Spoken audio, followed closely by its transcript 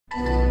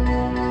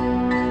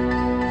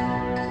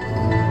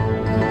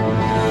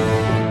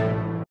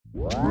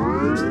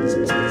Welcome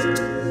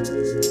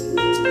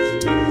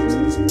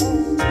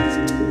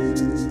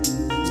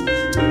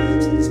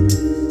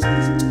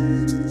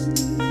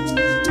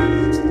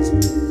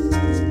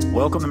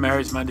to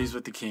Marriage Mondays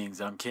with the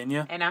Kings. I'm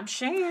Kenya. And I'm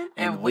Shan.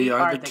 And we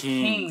are the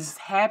Kings.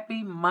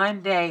 Happy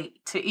Monday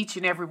to each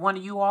and every one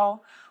of you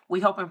all. We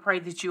hope and pray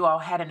that you all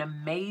had an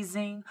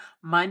amazing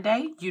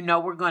Monday. You know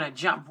we're going to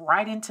jump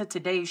right into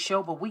today's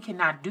show, but we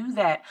cannot do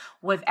that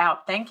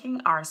without thanking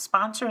our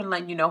sponsor and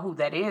letting you know who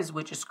that is,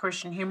 which is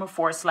Christian Humor /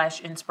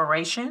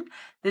 Inspiration.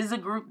 This is a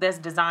group that's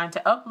designed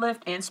to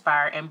uplift,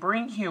 inspire, and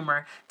bring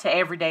humor to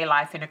everyday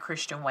life in a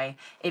Christian way.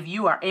 If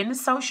you are into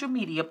social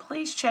media,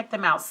 please check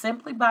them out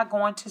simply by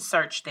going to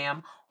search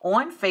them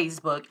on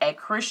Facebook at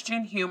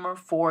Christian Humor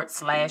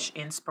 /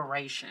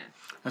 Inspiration.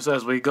 And so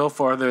as we go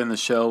farther in the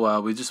show,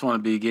 we just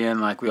want to begin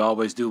like we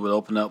always do. We'll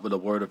open up with a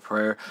word of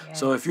prayer. Yes.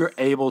 So if you're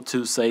able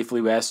to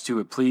safely, we ask you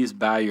to please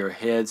bow your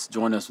heads,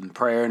 join us in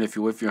prayer. And if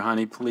you're with your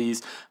honey,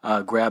 please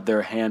grab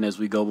their hand as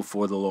we go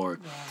before the Lord.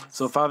 Yes.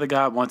 So Father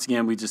God, once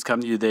again, we just come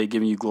to you today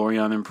giving you glory,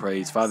 honor, and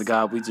praise. Yes. Father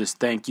God, we just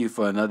thank you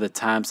for another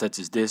time such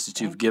as this that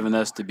you've given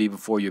us to be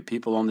before your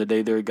people on the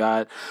day, dear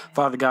God. Yes.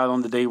 Father God,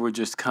 on the day we're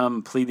just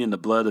come pleading the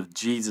blood of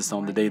Jesus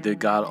on the day, dear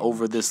God,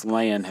 over this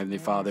land, Heavenly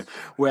Father.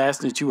 We're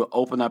asking that you will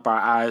open up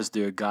our eyes,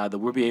 dear God, that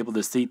we'll be able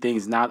to see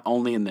things not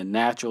only in the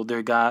natural,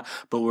 dear God,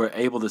 but we're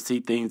able to see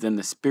things in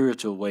the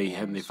spiritual way,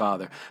 Heavenly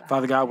Father.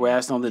 Father God, we're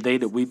asking on the day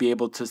that we be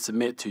able to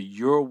submit to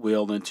your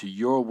will and to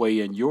your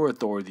way and your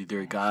authority,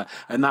 dear God,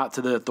 and not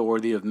to the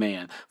authority of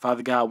man.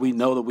 Father God, we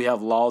know that we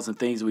have laws and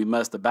things that we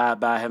must abide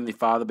by, Heavenly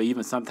Father, but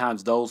even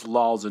sometimes those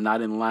laws are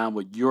not in line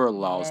with your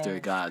laws, dear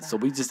God. So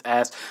we just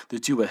ask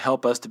that you would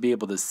help us to be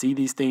able to see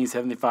these things,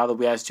 Heavenly Father.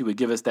 We ask you would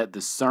give us that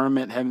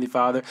discernment, Heavenly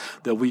Father,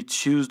 that we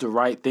choose the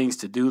right things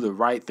to do, the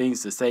right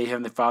things to say,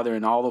 Heavenly Father,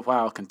 and all the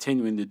while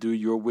continuing to do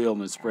your will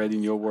and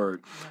spreading your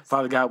word.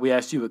 Father God, we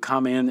ask you to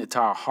come into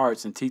our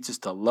hearts and teach us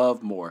to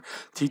love more.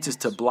 Teach us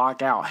to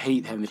block out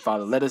hate, Heavenly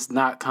Father. Let us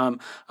not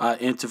come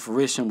into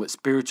fruition with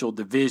spiritual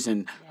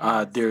division,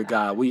 dear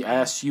God. We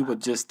ask you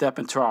would just step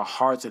into our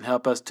hearts and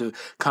help us to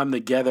come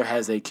together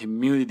as a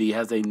community,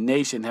 as a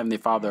nation, Heavenly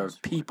Father,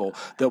 of people,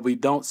 that we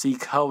don't see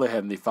color,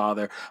 Heavenly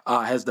Father,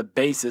 as the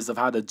basis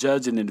of how to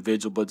judge an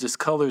individual, but just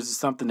colors is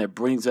something that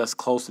brings us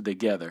closer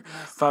together.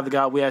 Yes. Father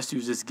God, we ask you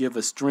to just give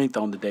us strength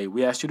on the day.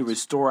 We ask you to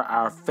restore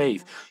our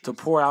faith, to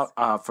pour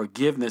out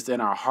forgiveness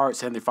in our hearts,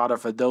 Heavenly Father,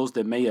 for those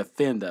that may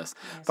offend us.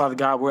 Yes. Father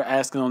God, we're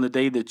asking on the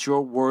day that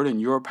your word and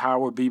your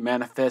power be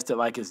manifested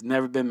like it's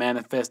never been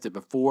manifested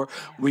before.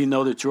 Yes. We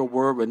know that your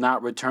word would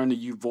not return to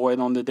you void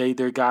on the day,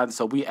 dear God, and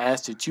so we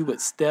ask that you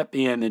would step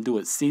in and do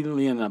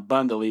exceedingly and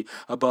abundantly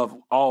above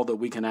all that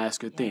we can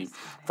ask or think. Yes.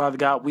 Father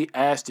God, we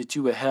ask that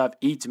you would have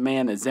each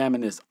man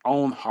examine his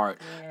own heart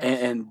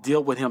and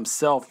deal with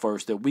himself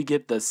first, that we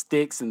get the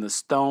sticks and the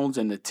stones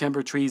and the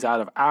timber trees out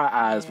of our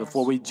eyes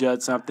before we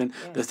judge something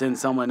that's in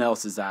someone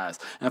else's eyes.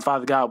 And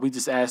Father God, we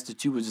just ask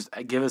that you would just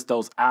give us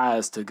those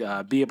eyes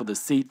to be able to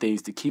see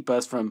things, to keep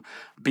us from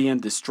being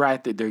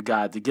distracted, dear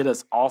God, to get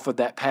us off of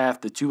that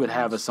path that you would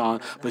have us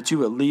on, but you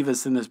would leave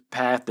us in this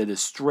path that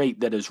is straight,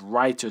 that is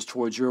righteous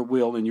towards your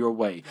will and your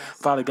way.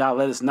 Father God,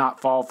 let us not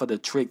fall for the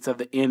tricks of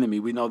the enemy.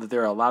 We know that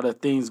there are a lot of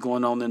things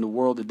going on in the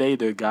world today,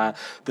 dear God,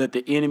 that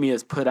the enemy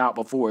has put out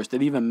before us,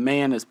 that even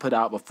man has put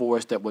out before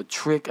us, that would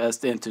trick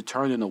us into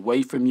turning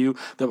away from you,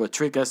 that would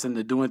trick us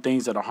into doing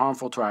things that are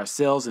harmful to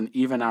ourselves and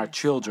even our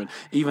children,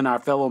 even our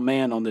fellow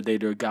man on the day,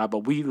 dear God. But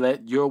we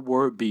let your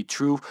word be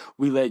true.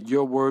 We let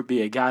your word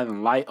be a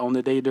guiding light on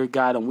the day, dear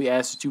God, and we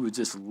ask that you would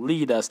just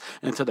lead us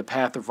into the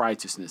path of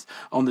righteousness.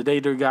 On the day,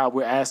 dear God,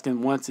 we're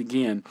asking once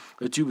again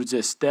that you would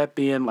just step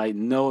in like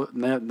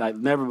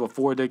never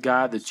before, dear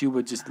God, that you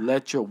would just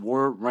let your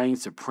word reign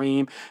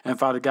supreme. And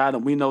Father God,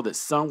 and we know that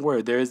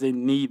somewhere there is a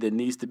need that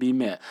needs to be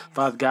met.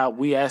 Father God,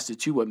 we ask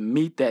that you would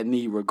meet that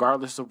need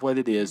regardless of what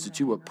it is, that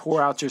you would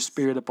pour out your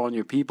spirit upon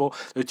your people,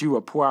 that you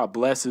would pour out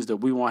blessings that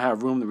we won't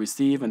have room to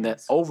receive, and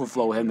that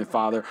overflow, Heavenly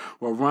Father,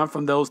 will run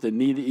from those that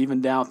need it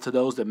even down to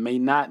those that may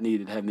not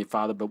need it, Heavenly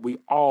Father, but we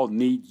all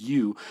need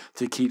you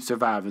to keep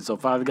surviving. So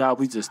Father God,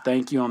 we just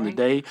thank you on the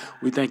day.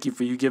 We thank you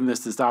for you giving us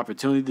this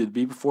opportunity to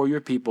be before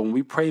your people, and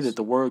we pray that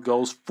the word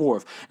goes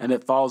forth and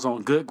it falls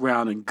on good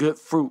ground and good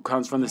fruit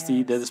comes from the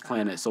seed that is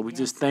planted. So we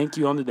just thank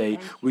you on the day.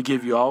 We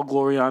give you all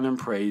glory, honor, and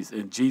praise.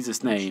 In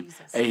Jesus' name,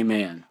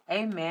 amen.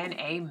 Amen,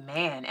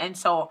 amen. And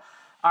so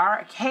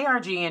our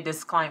KRGN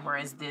disclaimer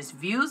is this: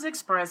 views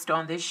expressed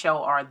on this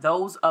show are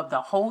those of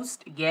the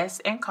host, guests,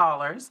 and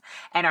callers,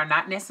 and are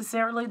not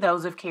necessarily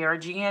those of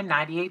KRGN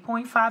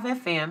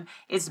 98.5 FM,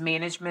 its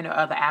management, or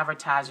other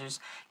advertisers.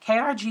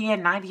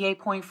 KRGN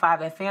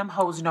 98.5 FM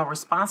holds no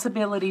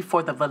responsibility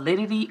for the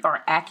validity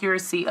or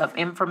accuracy of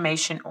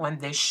information on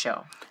this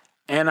show.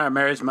 And our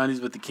Marriage Mondays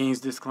with the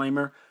Kings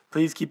disclaimer: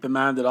 Please keep in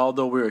mind that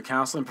although we are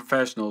counseling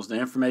professionals, the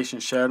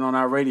information shared on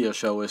our radio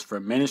show is for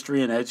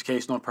ministry and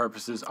educational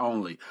purposes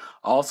only.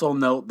 Also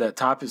note that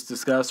topics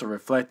discussed are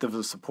reflective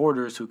of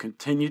supporters who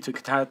continue to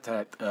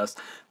contact us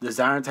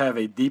desiring to have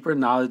a deeper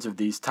knowledge of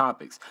these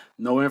topics.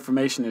 No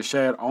information is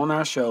shared on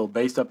our show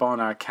based upon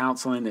our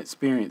counseling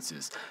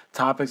experiences.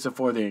 Topics are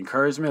for the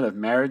encouragement of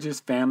marriages,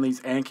 families,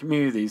 and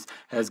communities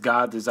as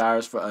God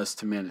desires for us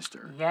to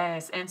minister.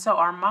 Yes, and so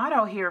our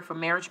motto here for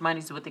Marriage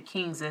Mondays with the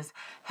Kings is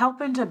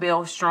helping to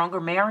build stronger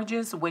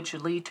marriages, which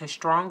lead to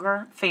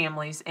stronger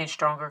families and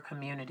stronger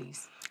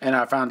communities. And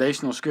our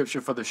foundational scripture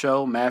for the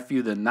show,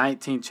 Matthew, the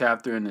 19th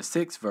chapter and the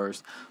 6th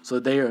verse. So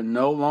they are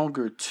no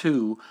longer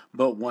two,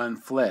 but one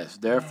flesh.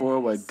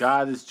 Therefore, what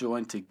God has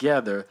joined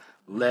together,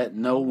 let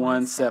no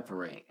one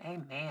separate.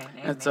 Amen.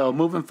 And so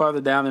moving further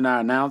down in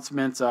our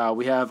announcements,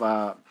 we have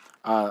a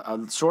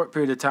short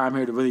period of time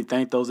here to really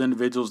thank those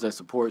individuals that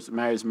support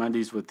Marriage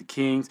Mondays with the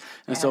Kings.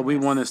 And so we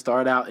want to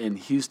start out in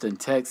Houston,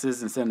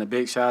 Texas, and send a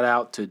big shout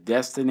out to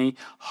Destiny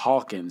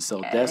Hawkins.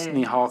 So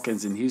Destiny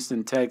Hawkins in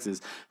Houston,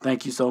 Texas,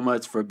 thank you so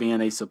much for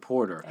being a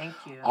supporter. Thank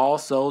you.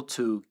 Also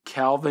to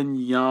Calvin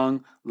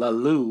Young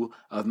Lalou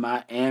of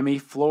Miami,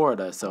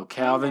 Florida. So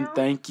Calvin,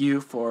 thank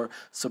you for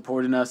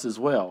supporting us as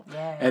well.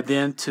 Yes. And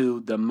then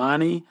to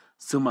Damani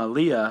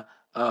Sumalia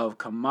of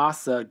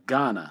Kamasa,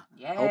 Ghana.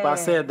 Yes. Hope I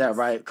said that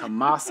right.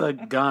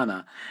 Kamasa,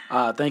 Ghana.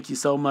 Thank you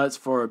so much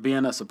for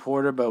being a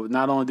supporter. But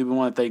not only do we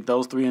want to thank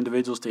those three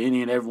individuals, to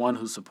any and everyone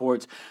who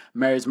supports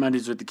Marriage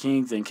Mondays with the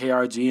Kings and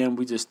KRGM,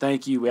 we just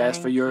thank you. We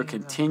ask for your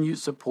continued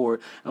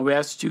support. And we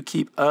ask that you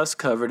keep us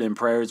covered in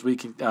prayer as we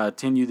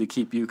continue to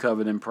keep you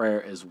covered in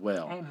prayer as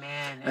well.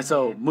 Amen. And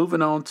so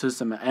moving on to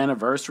some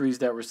anniversaries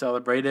that were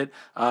celebrated.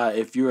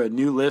 If you're a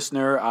new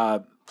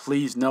listener,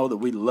 please know that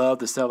we love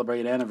to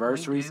celebrate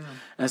anniversaries.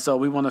 And so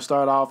we want to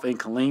start off in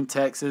Killeen,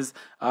 Texas,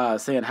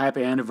 saying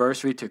happy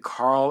anniversary to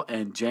Carl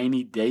and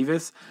Janie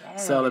Davis.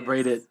 Yes.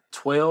 Celebrated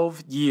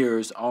 12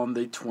 years on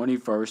the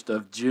 21st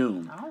of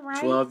June. All right.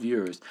 12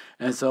 years.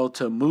 And so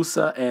to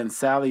Musa and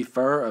Sally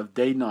Furr of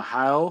Dayton,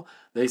 Ohio,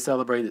 they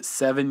celebrated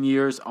 7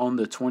 years on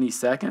the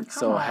 22nd.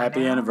 So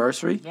happy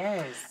anniversary.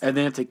 Yes. And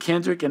then to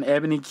Kendrick and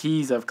Ebony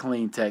Keys of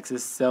Killeen,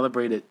 Texas,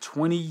 celebrated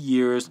 20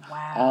 years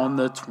on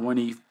the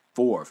 24th.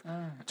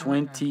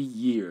 20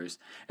 years.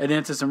 And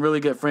then to some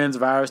really good friends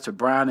of ours, to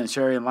Brian and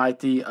Sherry and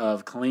Lighty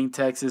of Killeen,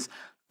 Texas,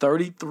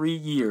 33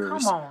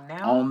 years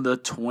on the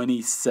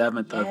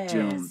 27th of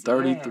June.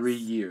 33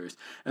 years.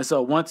 And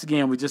so once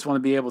again, we just want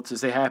to be able to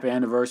say happy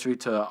anniversary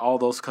to all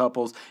those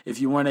couples. If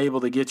you weren't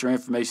able to get your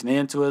information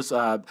into us,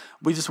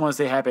 we just want to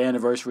say happy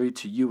anniversary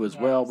to you as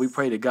well. We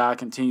pray that God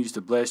continues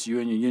to bless you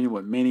and your union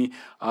with many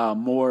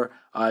more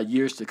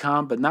years to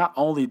come. But not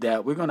only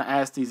that, we're going to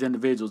ask these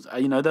individuals,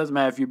 it doesn't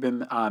matter if you've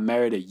been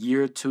married a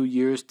year, 2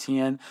 years,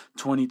 10,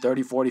 20,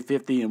 30, 40,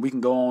 50, and we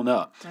can go on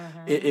up.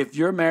 If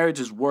your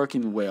marriage is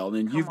working well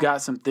and you've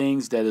got some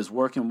things that is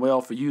working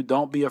well for you,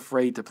 don't be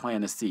afraid to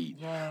plant a seed.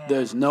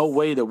 There's no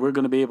way that we're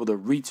going to be able to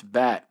reach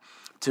back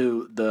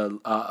to the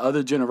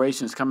other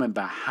generations coming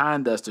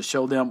behind us to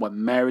show them what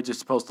marriage is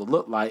supposed to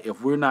look like.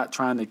 If we're not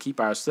trying to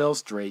keep ourselves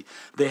straight,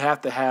 they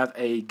have to have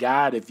a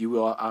guide, if you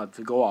will,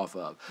 to go off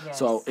of.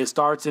 So it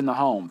starts in the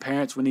home.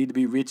 Parents, we need to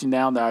be reaching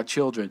down to our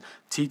children,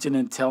 teaching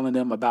and telling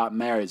them about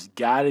marriage,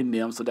 guiding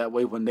them so that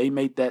way when they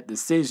make that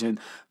decision,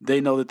 they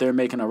know that they're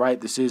making a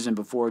right decision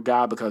before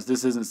God, because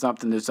this isn't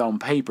something that's on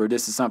paper.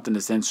 This is something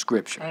that's in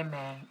Scripture.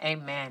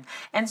 Amen.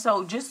 And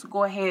so just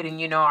go ahead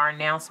and, our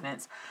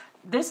announcements.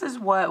 This is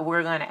what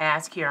we're going to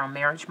ask here on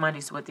Marriage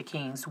Mondays with the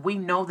Kings. We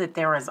know that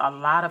there is a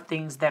lot of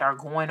things that are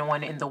going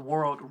on in the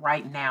world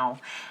right now.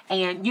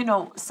 And,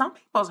 some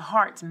people's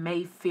hearts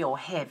may feel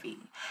heavy.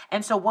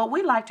 And so what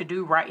we like to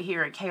do right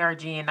here at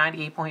KRGN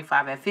 98.5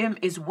 FM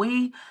is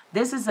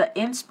this is an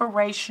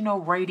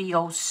inspirational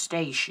radio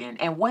station.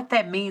 And what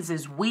that means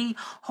is we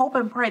hope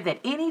and pray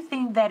that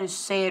anything that is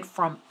said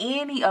from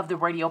any of the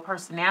radio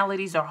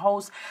personalities or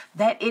hosts,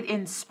 that it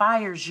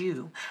inspires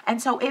you.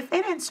 And so if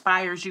it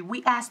inspires you,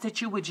 we ask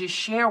that you would just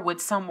share with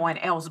someone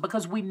else,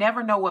 because we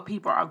never know what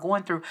people are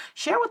going through.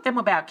 Share with them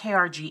about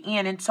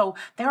KRGN. And so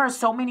there are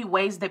so many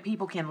ways that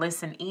people can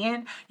listen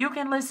in. You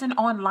can listen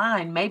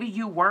online. Maybe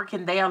you work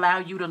and they allow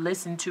you to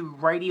listen to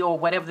radio or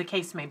whatever the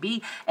case may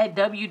be at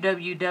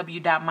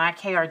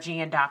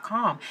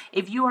www.mykrgn.com.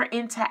 If you are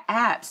into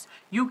apps,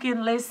 you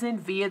can listen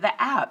via the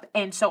app.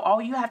 And so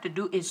all you have to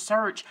do is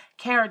search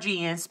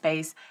KRGN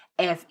space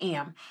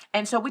FM.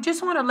 And so we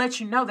just want to let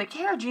you know that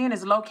KRGN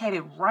is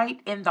located right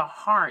in the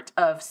heart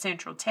of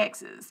Central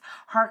Texas,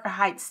 Harker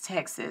Heights,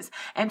 Texas.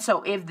 And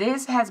so if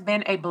this has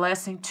been a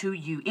blessing to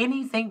you,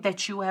 anything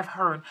that you have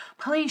heard,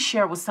 please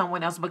share with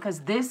someone else, because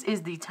this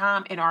is the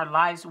time in our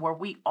lives where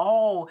we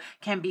all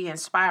can be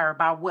inspired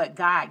by what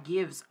God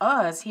gives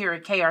us here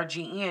at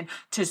KRGN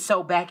to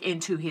sow back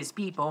into his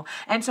people.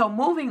 And so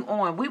moving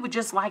on, we would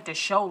just like to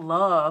show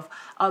love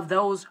of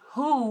those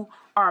who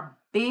are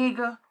big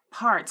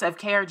parts of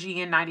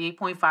KRGN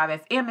 98.5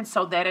 FM, and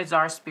so that is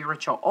our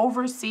spiritual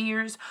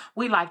overseers.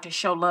 We like to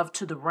show love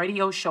to the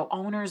radio show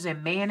owners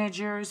and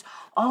managers,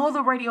 all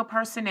the radio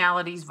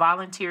personalities,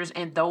 volunteers,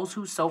 and those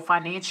who sow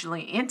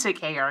financially into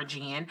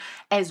KRGN,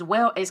 as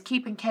well as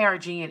keeping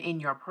KRGN in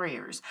your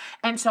prayers.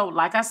 And so,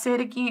 like I said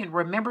again,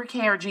 remember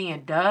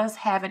KRGN does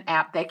have an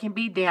app that can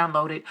be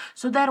downloaded,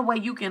 so that way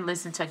you can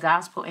listen to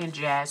gospel and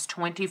jazz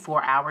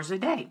 24 hours a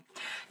day.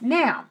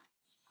 Now,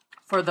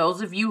 for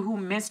those of you who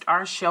missed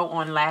our show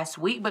on last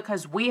week,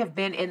 because we have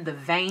been in the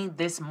vein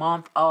this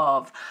month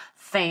of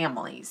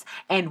families,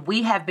 and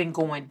we have been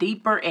going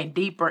deeper and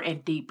deeper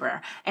and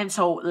deeper. And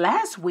so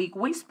last week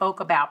we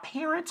spoke about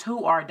parents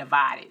who are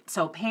divided.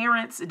 So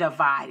parents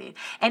divided.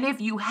 And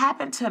if you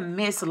happen to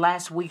miss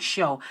last week's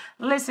show,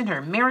 listen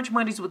here. Marriage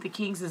Mondays with the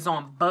Kings is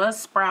on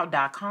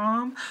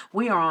Buzzsprout.com.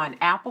 We are on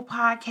Apple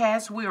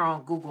Podcasts. We are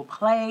on Google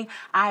Play,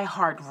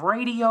 iHeart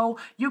Radio.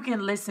 You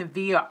can listen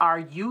via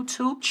our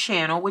YouTube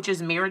channel, which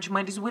is Marriage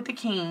Mondays with the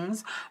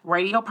Kings,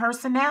 radio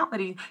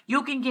personality.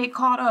 You can get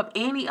caught up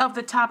any of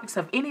the topics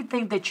of anything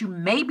that you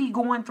may be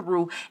going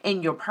through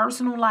in your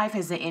personal life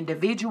as an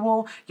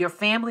individual. Your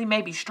family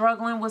may be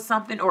struggling with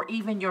something, or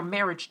even your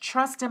marriage.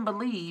 Trust and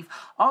believe.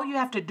 All you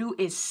have to do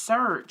is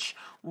search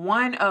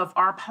one of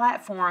our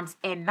platforms,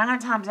 and 9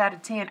 times out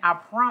of 10, I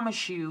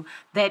promise you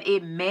that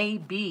it may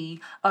be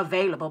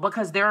available,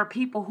 because there are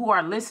people who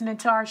are listening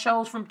to our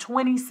shows from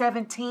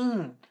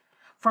 2017.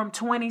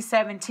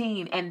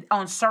 And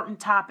on certain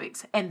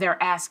topics, and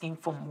they're asking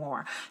for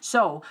more.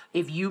 So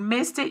if you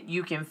missed it,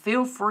 you can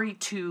feel free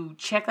to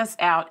check us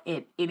out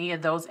at any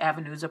of those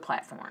avenues or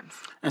platforms.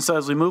 And so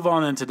as we move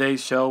on in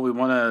today's show, we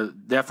want to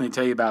definitely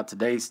tell you about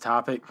today's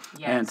topic.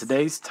 Yes. And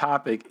today's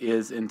topic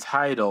is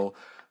entitled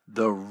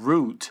The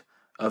Root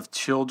of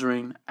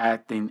Children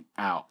Acting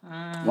Out.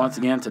 Once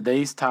again,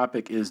 today's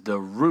topic is the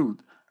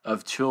root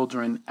of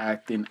children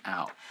acting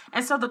out.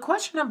 And so the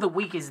question of the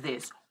week is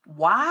this: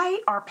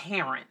 why are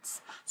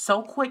parents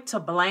so quick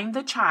to blame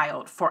the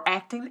child for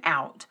acting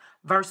out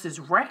versus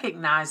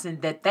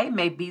recognizing that they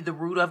may be the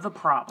root of the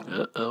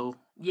problem? Uh-oh.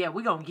 Yeah,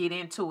 we're going to get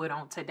into it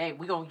on today.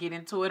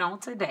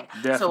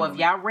 Definitely. So if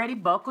y'all ready,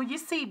 buckle your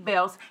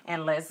seatbelts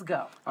and let's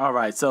go. All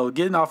right. So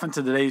getting off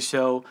into today's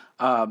show,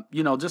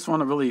 just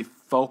want to really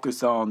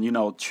focus on,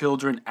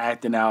 children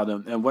acting out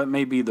and what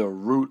may be the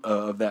root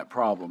of that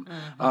problem.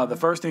 The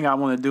first thing I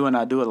want to do, and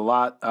I do it a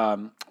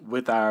lot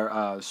with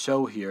our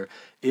show here,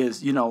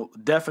 is,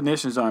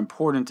 definitions are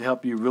important to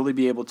help you really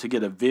be able to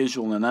get a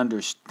visual and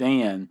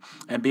understand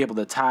and be able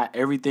to tie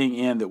everything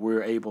in that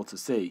we're able to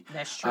see.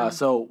 That's true.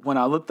 So when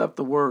I looked up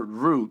the word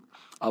root,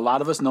 a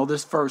lot of us know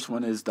this first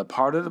one is the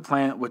part of the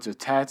plant which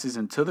attaches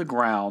into the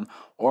ground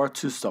or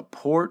to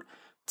support,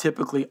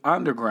 typically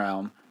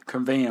underground,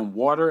 conveying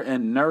water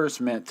and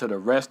nourishment to the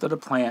rest of the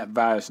plant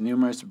via its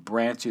numerous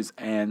branches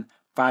and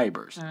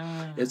fibers.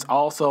 It's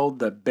also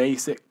the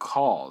basic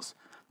cause,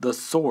 the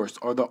source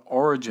or the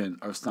origin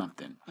of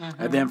something.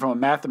 And then from a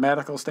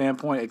mathematical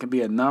standpoint, it can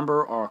be a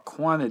number or a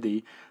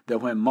quantity that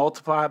when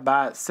multiplied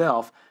by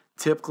itself,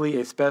 typically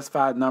a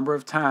specified number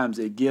of times,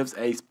 it gives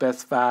a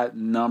specified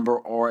number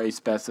or a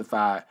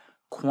specified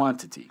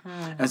quantity.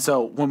 And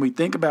so when we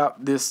think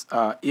about this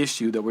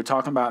issue that we're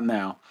talking about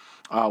now,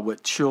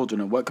 with children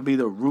and what could be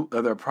the root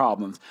of their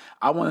problems,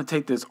 I want to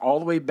take this all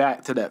the way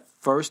back to that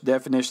first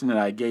definition that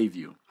I gave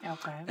you.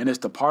 Okay. And it's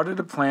the part of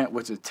the plant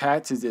which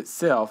attaches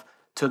itself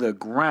to the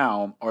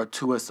ground or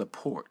to a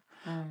support.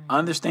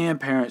 Understand,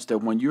 parents, that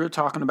when you're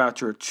talking about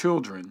your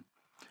children,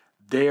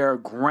 their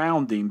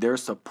grounding, their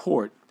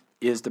support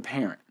is the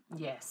parent.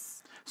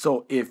 Yes.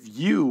 So if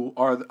you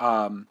are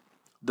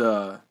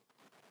the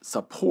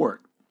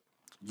support,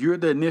 you're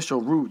the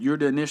initial root, you're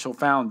the initial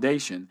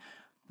foundation,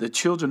 the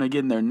children are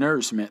getting their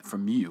nourishment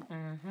from you.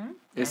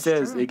 It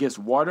says it gets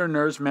water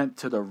nourishment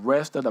to the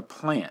rest of the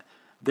plant.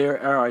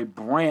 There are a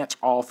branch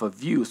off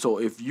of you. So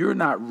if you're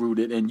not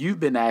rooted and you've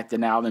been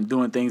acting out and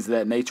doing things of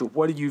that nature,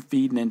 what are you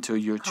feeding into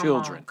your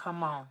children?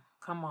 Come on.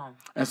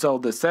 And so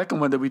the second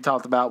one that we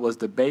talked about was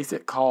the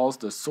basic cause,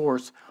 the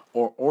source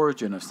or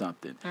origin of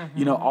something.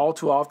 All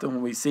too often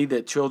when we see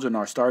that children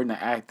are starting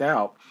to act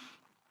out,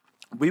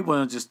 we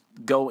want to just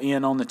go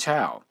in on the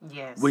child.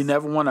 Yes. We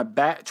never want to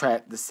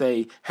backtrack to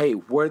say, hey,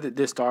 where did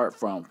this start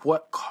from?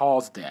 What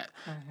caused that?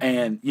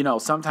 And,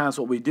 sometimes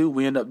what we do,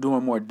 we end up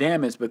doing more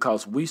damage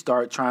because we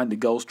start trying to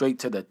go straight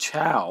to the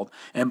child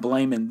and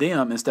blaming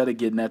them instead of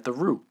getting at the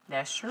root.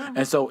 That's true.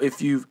 And so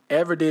if you've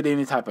ever did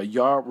any type of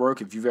yard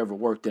work, if you've ever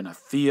worked in a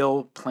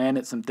field,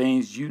 planted some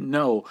things, you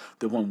know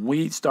that when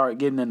weeds start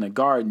getting in the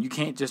garden, you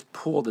can't just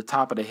pull the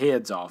top of the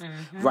heads off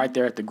right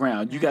there at the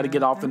ground. You got to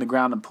get off in the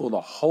ground and pull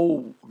the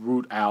whole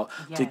root out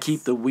to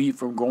keep the weed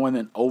from growing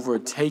and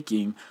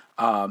overtaking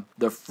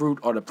the fruit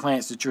or the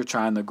plants that you're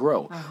trying to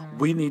grow.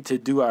 We need to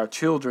do our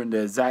children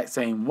the exact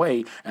same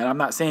way. And I'm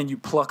not saying you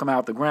pluck them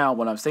out the ground.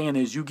 What I'm saying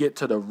is you get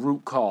to the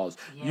root cause.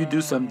 Yes. You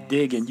do some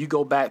digging. You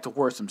go back to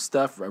where some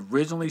stuff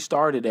originally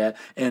started at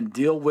and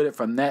deal with it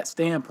from that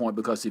standpoint,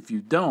 because if you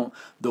don't,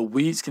 the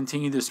weeds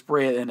continue to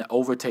spread and it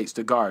overtakes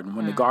the garden.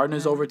 When the garden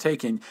is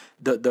overtaken,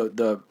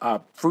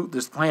 the fruit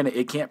that's planted,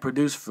 it can't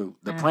produce fruit.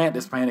 The plant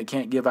that's planted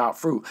can't give out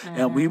fruit.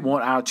 And we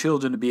want our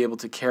children to be able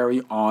to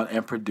carry on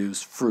and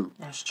produce fruit.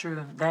 That's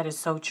true. That is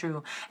so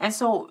true. And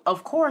so,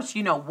 of course,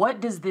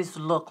 what does this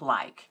look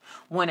like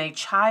when a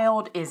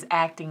child is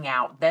acting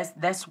out?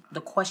 That's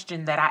the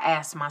question that I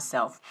ask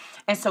myself.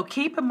 And so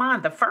keep in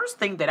mind, the first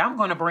thing that I'm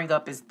going to bring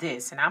up is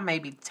this, and I may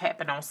be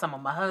tapping on some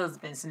of my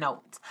husband's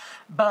notes,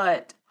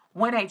 but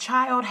when a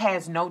child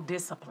has no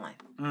discipline.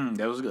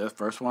 That was the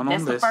first one on the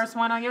list. That's the first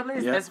one on your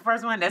list. Yep. That's the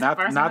first one. That's not,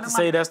 the first not one. Not to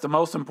say that's the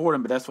most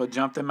important, but that's what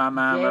jumped in my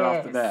mind right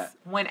off the bat.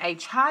 When a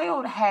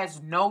child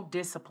has no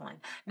discipline.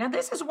 Now,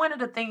 this is one of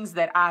the things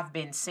that I've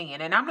been seeing,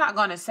 and I'm not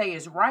going to say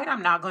it's right.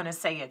 I'm not going to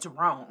say it's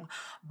wrong.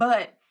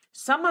 But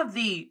some of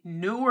the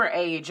newer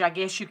age, I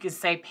guess you could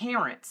say,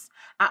 parents,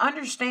 I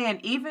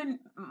understand, even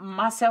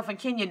myself and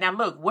Kenya. Now,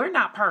 look, we're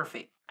not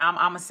perfect. I'm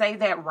going to say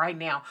that right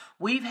now.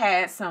 We've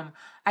had some,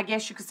 I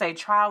guess you could say,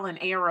 trial and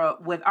error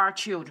with our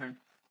children.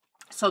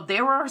 So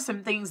there are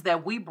some things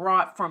that we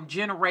brought from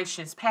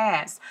generations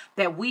past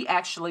that we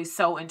actually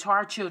sow into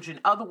our children.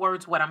 In other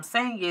words, what I'm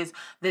saying is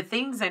the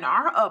things in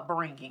our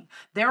upbringing,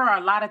 there are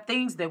a lot of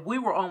things that we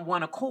were on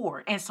one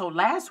accord. And so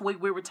last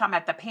week we were talking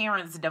about the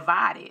parents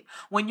divided.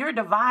 When you're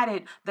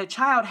divided, the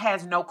child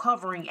has no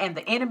covering and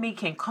the enemy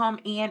can come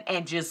in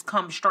and just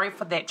come straight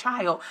for that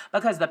child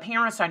because the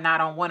parents are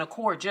not on one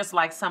accord, just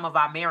like some of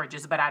our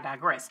marriages, but I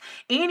digress.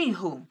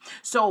 Anywho,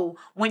 so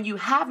when you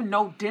have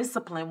no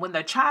discipline, when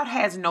the child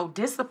has no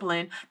discipline,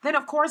 then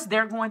of course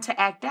they're going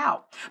to act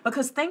out.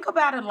 Because think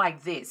about it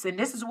like this, and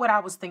this is what I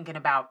was thinking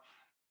about.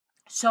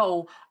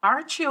 So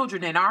our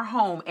children in our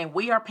home, and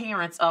we are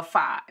parents of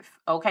 5,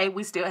 okay?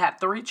 We still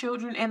have 3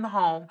 children in the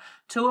home.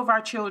 2 of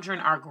our children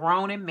are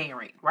grown and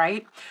married,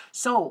 right?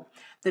 So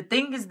the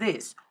thing is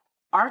this.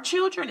 Our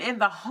children in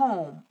the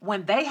home,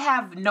 when they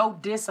have no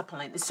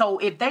discipline, so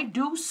if they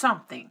do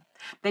something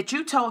that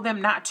you told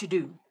them not to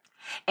do,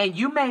 and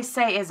you may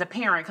say as a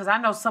parent, because I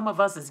know some of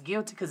us is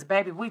guilty because,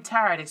 baby, we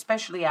tired,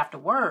 especially after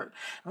work.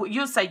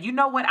 You'll say, you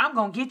know what, I'm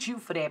going to get you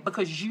for that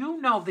because you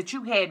know that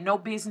you had no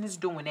business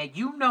doing that.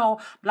 You know,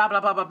 blah,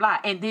 blah, blah, blah, blah.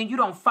 And then you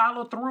don't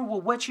follow through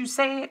with what you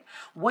said.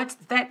 What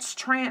that's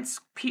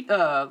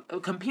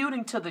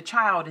computing to the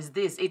child is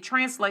this. It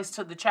translates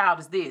to the child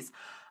is this.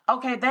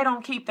 Okay, they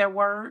don't keep their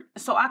word,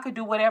 so I could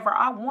do whatever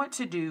I want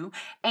to do,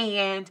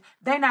 and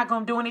they're not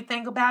going to do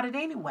anything about it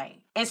anyway.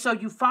 And so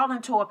you fall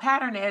into a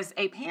pattern as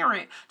a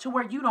parent to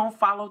where you don't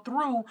follow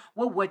through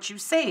with what you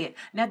said.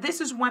 Now,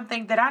 this is one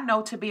thing that I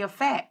know to be a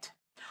fact.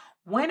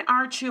 When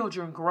our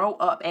children grow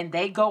up and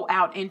they go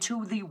out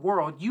into the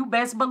world, you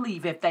best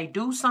believe if they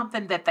do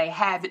something that they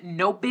have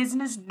no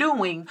business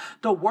doing,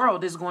 the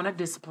world is going to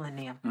discipline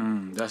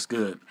them. That's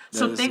good.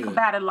 So think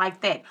about it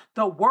like that.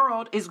 The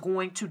world is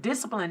going to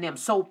discipline them.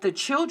 So the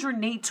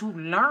children need to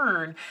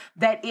learn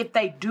that if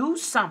they do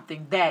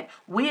something that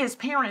we as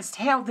parents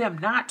tell them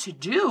not to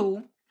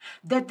do,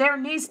 that there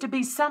needs to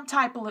be some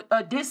type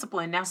of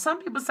discipline. Now,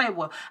 some people say,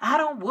 well, I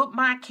don't whoop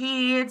my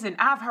kids. And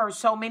I've heard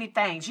so many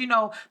things. You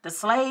know, the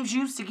slaves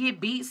used to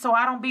get beat, so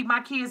I don't beat my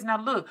kids. Now,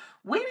 look,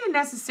 we didn't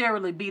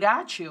necessarily beat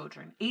our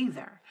children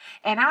either.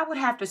 And I would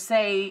have to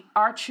say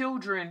our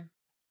children,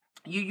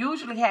 you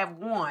usually have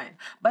one.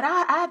 But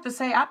I have to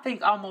say, I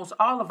think almost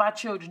all of our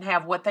children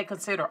have what they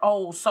consider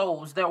old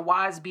souls. They're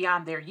wise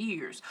beyond their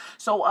years.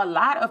 So a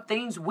lot of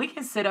things we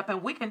can sit up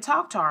and we can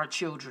talk to our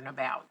children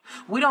about.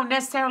 We don't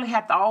necessarily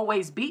have to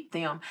always beat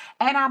them.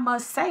 And I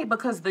must say,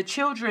 because the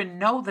children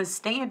know the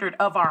standard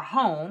of our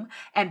home,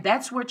 and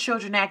that's where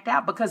children act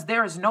out, because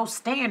there is no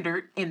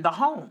standard in the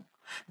home.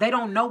 They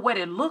don't know what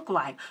it looked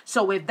like.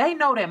 So if they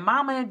know that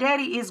mama and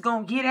daddy is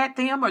going to get at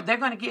them, or they're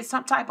going to get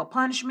some type of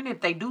punishment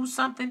if they do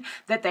something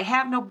that they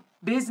have no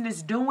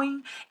business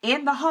doing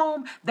in the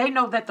home, they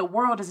know that the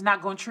world is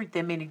not going to treat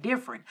them any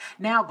different.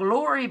 Now,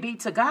 glory be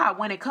to God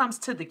when it comes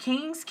to the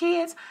king's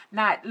kids.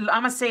 Not, I'm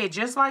going to say it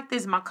just like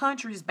this. My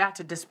country is about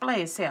to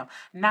display itself.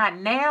 Not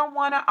now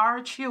one of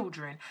our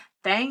children,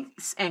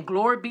 thanks and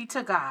glory be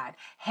to God,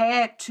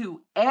 had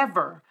to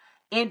ever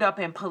end up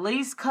in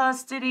police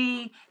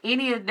custody,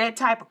 any of that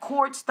type of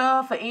court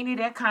stuff, or any of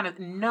that kind of,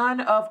 none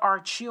of our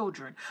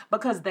children,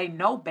 because they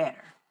know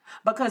better.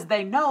 Because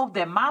they know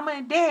that mama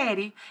and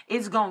daddy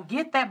is going to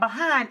get that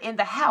behind in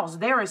the house.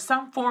 There is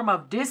some form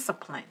of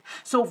discipline.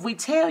 So if we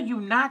tell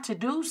you not to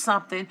do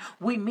something,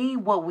 we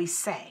mean what we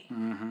say.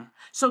 Mm-hmm.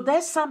 So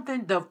that's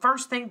something, the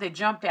first thing that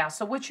jumped out.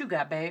 So what you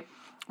got, babe?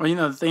 Well, you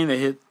know, the thing that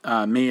hit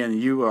me,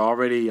 and you were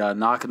already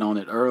knocking on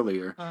it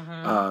earlier,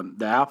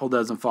 the apple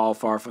doesn't fall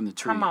far from the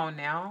tree. Come on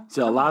now.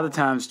 So a lot of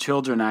times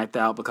children act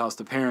out because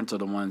the parents are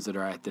the ones that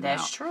are acting out.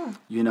 That's true.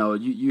 You know,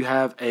 you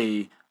have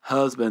a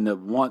husband that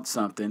wants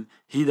something,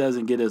 he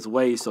doesn't get his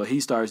way, so he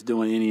starts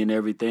doing any and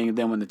everything. And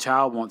then when the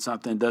child wants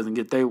something, doesn't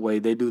get their way,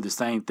 they do the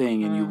same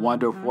thing, and you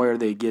wonder where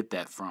they get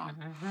that from.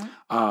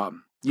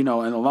 And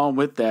along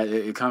with that,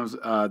 it comes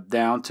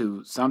down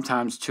to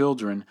sometimes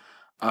children,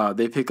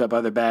 they pick up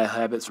other bad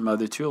habits from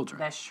other children.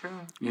 That's true.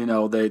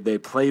 They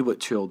play with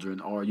children,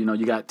 or,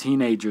 you got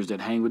teenagers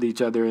that hang with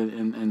each other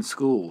in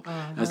school.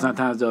 And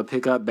sometimes they'll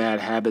pick up bad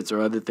habits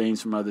or other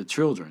things from other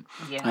children.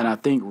 Yeah. And I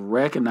think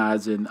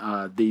recognizing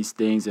these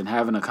things and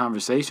having a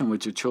conversation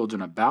with your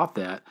children about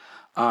that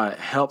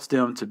helps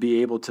them to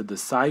be able to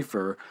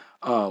decipher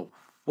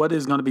what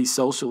is going to be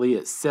socially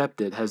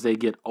accepted as they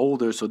get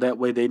older, so that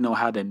way they know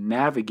how to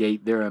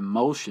navigate their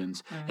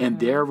emotions and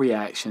their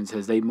reactions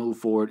as they move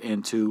forward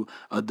into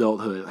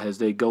adulthood, as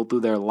they go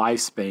through their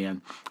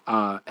lifespan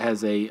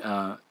as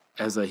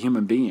a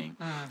human being.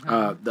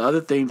 The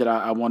other thing that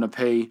I want to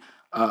pay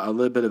a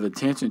little bit of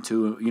attention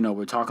to,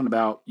 we're talking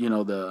about,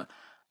 the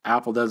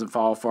apple doesn't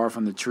fall far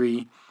from the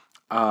tree.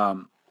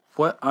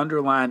 What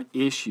underlying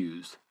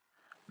issues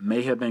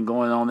may have been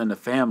going on in the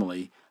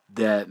family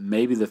that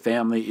maybe the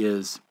family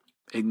is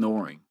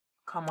ignoring?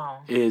 Come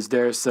on. Is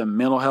there some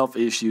mental health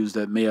issues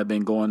that may have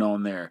been going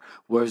on there?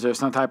 Was there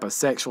some type of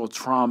sexual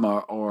trauma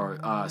or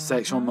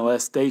sexual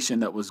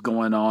molestation that was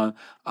going on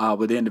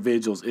with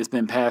individuals? It's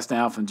been passed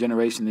down from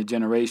generation to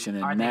generation.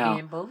 And are now, they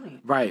being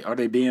bullied? Right. Are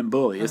they being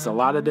bullied? It's a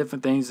lot of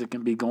different things that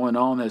can be going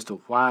on as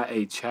to why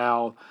a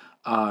child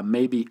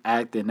may be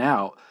acting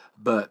out.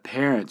 But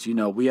parents,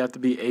 we have to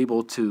be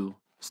able to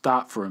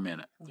stop for a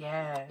minute.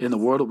 Yes. In the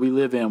world that we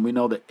live in, we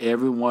know that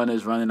everyone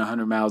is running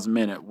 100 miles a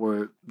minute.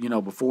 Where,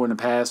 before in the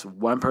past,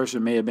 one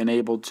person may have been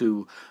able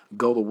to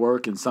go to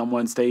work and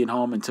someone stayed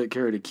home and took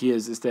care of the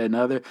kids, this, that, and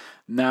other.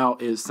 Now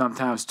it's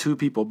sometimes two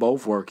people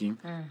both working,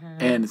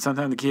 and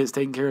sometimes the kids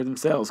taking care of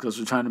themselves because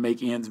we're trying to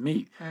make ends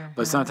meet.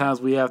 But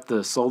sometimes we have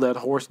to slow that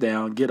horse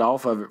down, get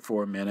off of it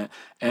for a minute,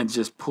 and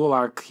just pull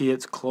our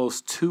kids close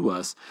to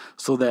us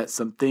so that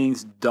some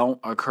things don't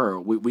occur.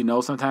 We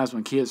know sometimes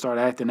when kids start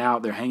acting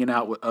out, they're hanging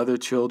out with other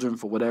children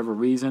for whatever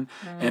reason,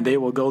 and they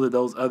will go to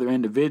those other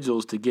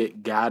individuals to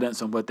get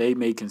guidance on what they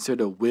may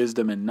consider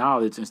wisdom and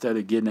knowledge instead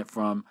of getting it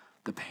from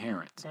the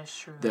parents. That's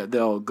true.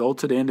 They'll go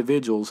to the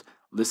individuals,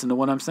 listen to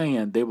what I'm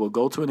saying, they will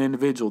go to an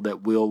individual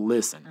that will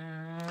listen.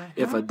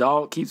 If a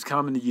dog keeps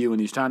coming to you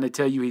and he's trying to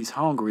tell you he's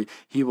hungry,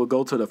 he will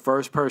go to the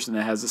first person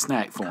that has a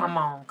snack for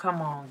him.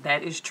 Come on.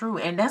 That is true.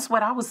 And that's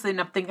what I was sitting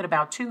up thinking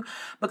about too,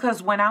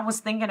 because when I was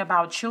thinking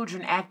about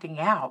children acting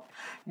out,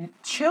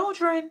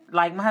 children,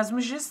 like my husband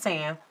was just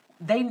saying,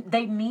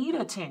 They need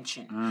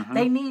attention.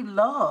 They need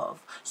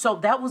love. So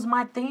that was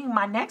my thing.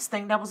 My next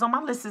thing that was on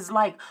my list is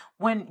like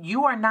when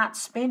you are not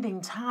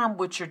spending time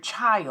with your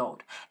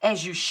child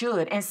as you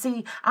should. And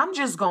see, I'm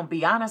just going to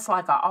be honest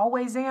like I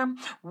always am.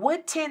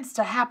 What tends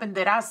to happen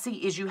that I see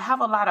is you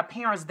have a lot of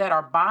parents that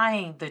are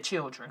buying the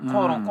children,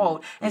 quote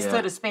unquote,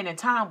 instead of spending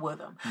time with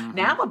them.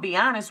 Now, I'm going to be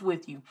honest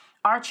with you.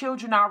 Our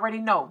children already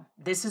know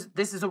this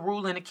is a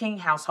rule in a King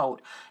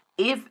household.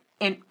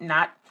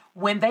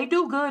 When they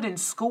do good in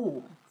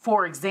school,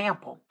 for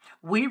example,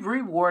 we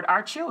reward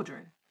our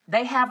children.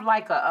 They have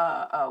like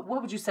a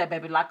what would you say,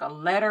 baby? Like a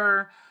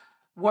letter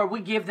where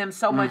we give them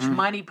so much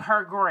money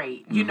per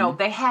grade.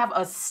 They have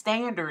a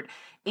standard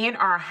in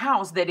our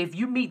house that if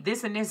you meet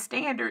this and this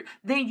standard,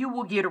 then you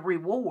will get a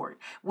reward.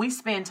 We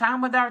spend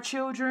time with our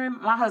children.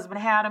 My husband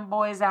had them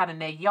boys out in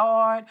their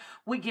yard.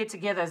 We get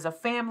together as a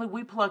family.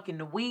 We plucking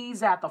the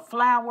weeds out the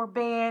flower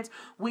beds.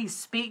 We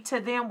speak to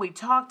them. We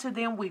talk to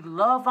them. We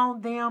love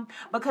on them.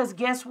 Because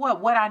guess what?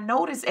 What I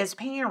notice as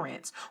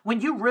parents, when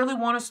you really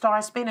want to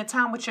start spending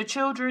time with your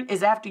children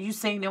is after you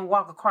seen them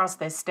walk across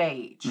that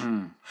stage.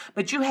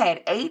 But you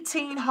had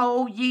 18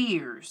 whole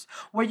years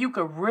where you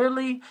could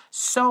really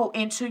sow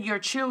into your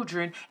children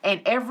and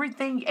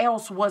everything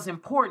else was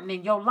important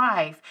in your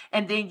life,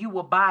 and then you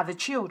will buy the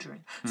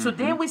children. So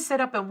then we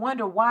sit up and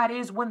wonder why it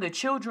is when the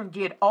children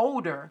get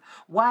older,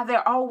 why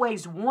they're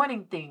always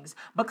wanting things,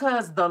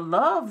 because the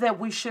love that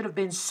we should have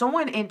been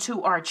sowing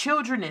into our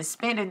children and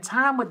spending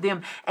time with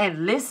them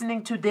and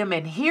listening to them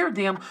and hear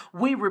them,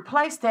 we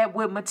replace that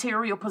with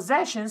material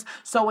possessions.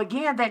 So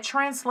again, that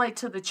translates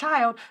to the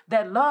child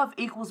that love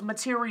equals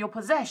material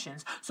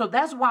possessions. So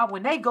that's why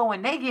when they go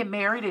and they get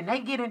married and they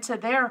get into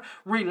their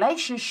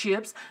relationships,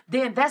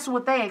 then that's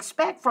what they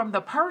expect from the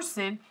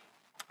person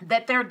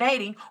that they're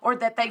dating or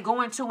that they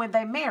go into and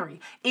they marry.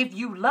 If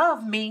you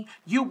love me,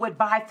 you would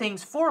buy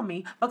things for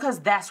me, because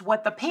that's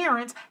what the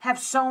parents have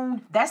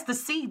sown. That's the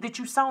seed that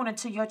you sown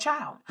into your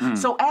child.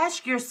 So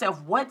ask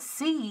yourself, what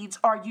seeds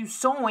are you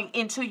sowing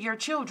into your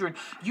children?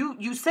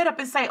 You sit up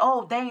and say,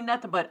 oh, they ain't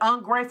nothing but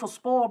ungrateful,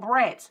 spoiled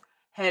brats.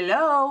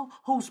 Hello,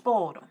 who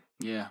spoiled them?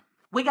 Yeah.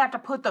 We got to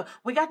put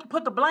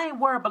the blame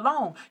where it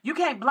belongs. You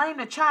can't blame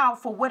the child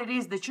for what it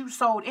is that you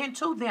sowed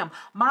into them.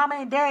 Mama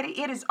and daddy,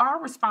 it is our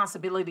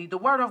responsibility. The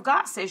word of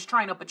God says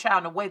train up a child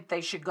in the way that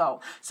they should go.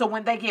 So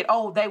when they get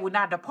old, they will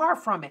not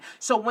depart from it.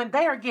 So when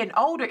they are getting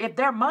older, if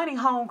they're money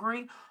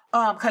hungry,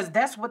 because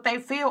that's what they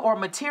feel, or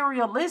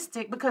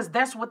materialistic, because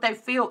that's what they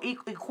feel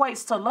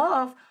equates to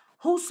love,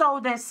 Who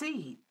sowed that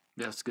seed?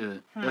 That's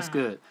good. That's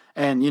good.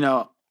 And,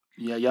 yeah,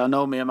 y'all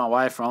know me and my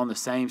wife are on the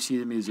same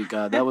sheet of music.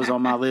 That was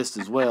on my list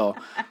as well.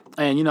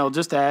 And,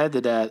 just to add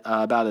to that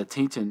about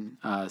attention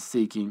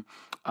seeking,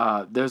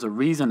 there's a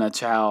reason a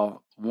child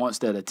wants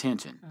that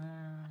attention.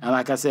 And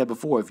like I said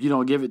before, if you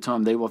don't give it to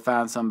them, they will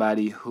find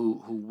somebody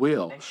who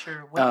will. They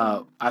sure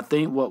will. I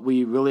think what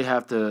we really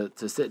have to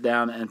sit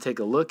down and take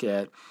a look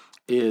at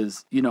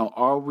is,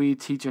 are we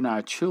teaching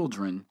our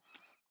children,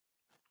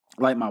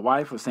 like my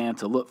wife was saying,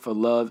 to look for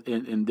love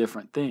in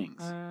different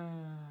things?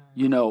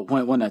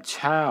 When a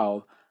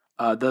child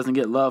doesn't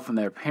get love from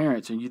their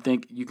parents and you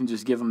think you can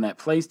just give them that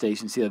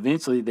PlayStation, see,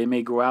 eventually they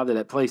may grow out of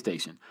that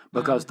PlayStation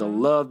because the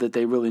love that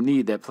they really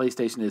need, that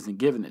PlayStation isn't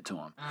giving it to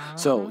them.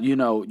 So,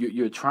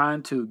 you're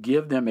trying to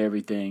give them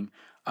everything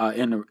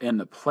in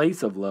the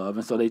place of love.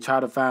 And so they try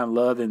to find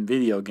love in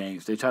video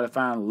games. They try to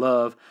find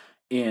love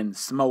in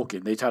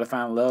smoking. They try to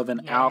find love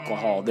in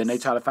alcohol. Then they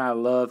try to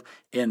find love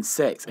in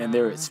sex. And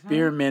they're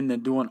experimenting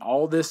and doing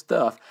all this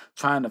stuff,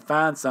 trying to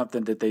find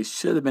something that they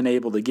should have been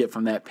able to get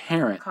from that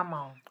parent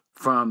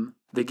from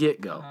the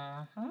get-go.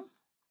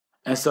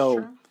 And so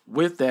true.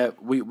 With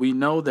that, we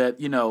know that,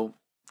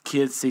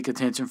 kids seek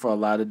attention for a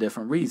lot of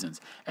different reasons.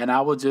 And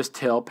I will just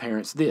tell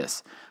parents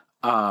this.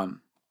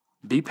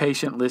 Be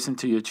patient. Listen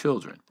to your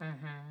children.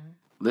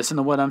 Listen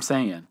to what I'm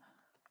saying.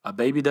 A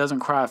baby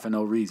doesn't cry for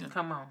no reason.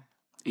 Come on.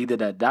 Either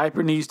that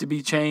diaper needs to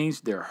be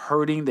changed, they're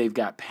hurting, they've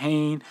got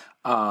pain,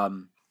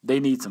 they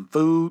need some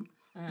food,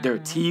 they're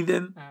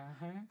teething.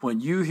 When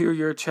you hear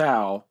your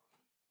child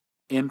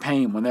in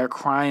pain, when they're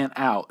crying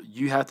out,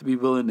 you have to be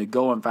willing to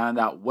go and find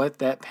out what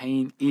that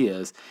pain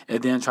is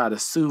and then try to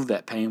soothe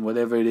that pain,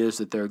 whatever it is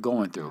that they're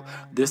going through.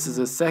 This is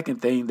a second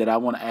thing that I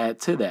want to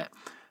add to that.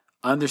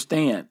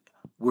 Understand,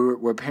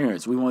 we're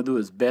parents. We want to do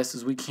as best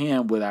as we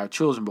can with our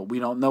children, but we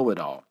don't know it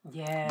all.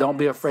 Yes. Don't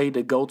be afraid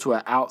to go to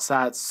an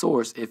outside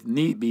source if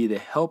need be to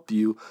help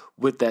you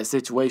with that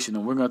situation.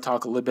 And we're going to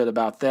talk a little bit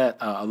about that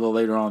a little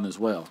later on as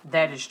well.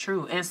 That is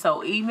true. And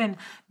so even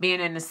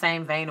being in the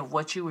same vein of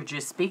what you were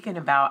just speaking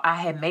about, I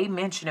had made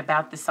mention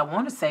about this, I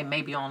want to say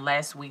maybe on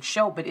last week's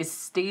show, but it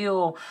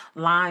still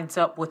lines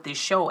up with this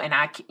show. And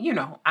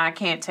I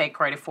can't take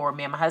credit for it.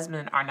 Me and my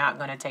husband are not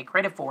going to take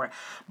credit for it.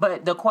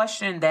 But the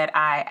question that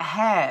I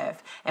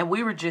have, and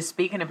we were just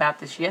speaking about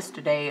this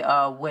yesterday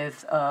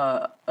with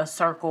a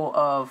circle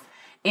of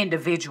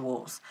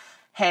individuals,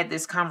 had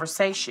this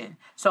conversation.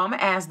 So I'm going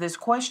to ask this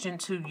question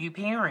to you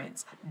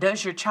parents.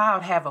 Does your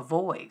child have a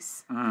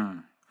voice?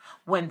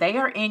 When they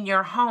are in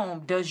your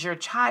home, does your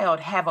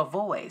child have a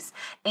voice?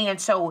 And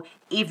so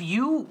if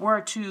you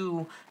were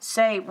to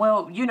say,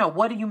 well,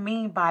 what do you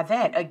mean by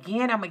that?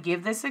 Again, I'm going to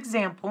give this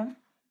example.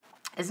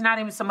 It's not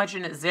even so much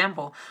an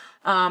example.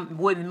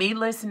 With me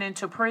listening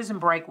to Prison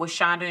Break with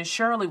Shan and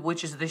Shirley,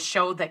 which is the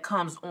show that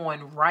comes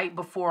on right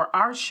before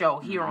our show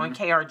here on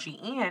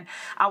KRGN,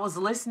 I was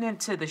listening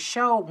to the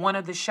show, one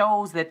of the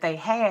shows that they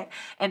had,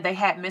 and they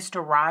had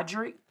Mr.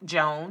 Roderick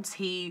Jones.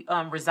 He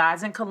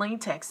resides in Killeen,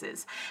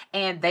 Texas,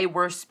 and they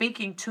were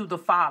speaking to the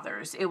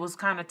fathers. It was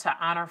kind of to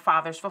honor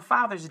fathers for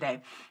Father's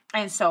Day.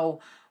 And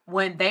so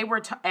when they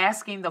were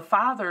asking the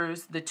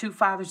fathers, the two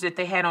fathers that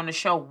they had on the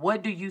show,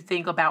 what do you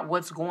think about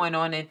what's going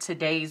on in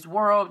today's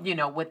world,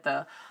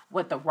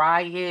 with the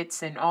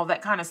riots and all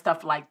that kind of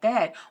stuff like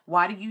that?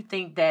 Why do you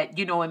think that,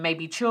 it may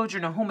be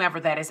children or whomever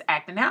that is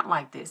acting out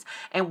like this?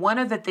 And one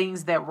of the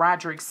things that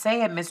Roderick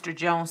said, Mr.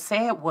 Jones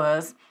said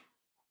was,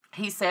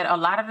 he said, a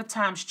lot of the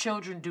times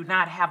children do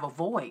not have a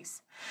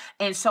voice.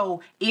 And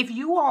so if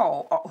you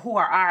all who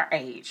are our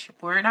age,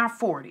 we're in our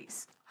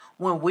 40s,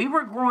 when we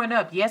were growing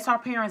up, yes, our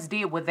parents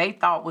did what they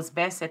thought was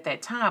best at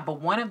that time.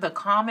 But one of the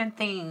common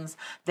things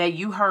that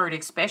you heard,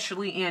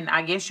 especially in,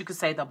 I guess you could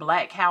say, the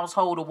black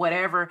household or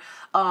whatever,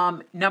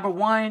 number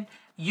one,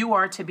 you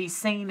are to be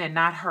seen and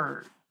not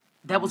heard.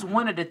 That was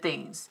one of the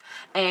things.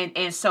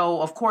 And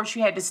so, of course,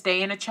 you had to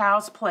stay in a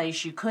child's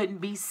place. You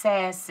couldn't be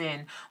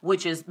sassing,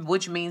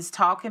 which means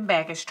talking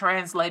back. It's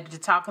translated to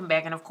talking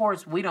back. And, of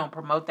course, we don't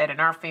promote that in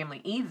our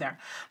family either.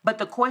 But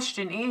the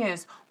question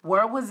is,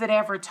 where was it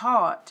ever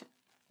taught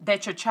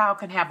that your child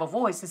can have a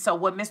voice? And so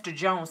what Mr.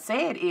 Jones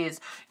said is,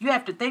 you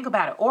have to think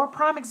about it. Or a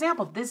prime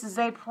example, this is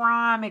a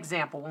prime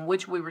example in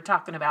which we were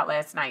talking about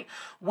last night.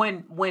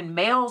 When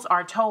males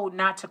are told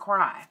not to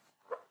cry,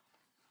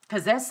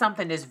 because that's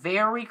something that's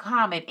very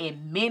common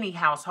in many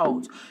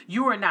households.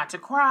 You are not to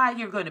cry,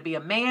 you're going to be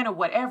a man or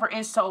whatever.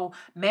 And so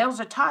males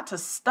are taught to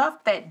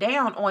stuff that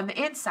down on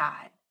the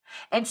inside.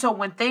 And so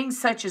when things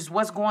such as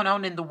what's going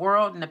on in the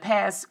world in the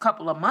past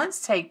couple of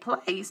months take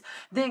place,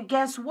 then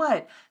guess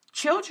what?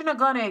 Children are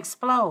going to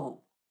explode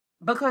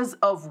because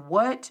of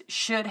what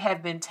should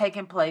have been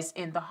taking place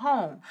in the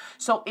home.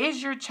 So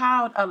is your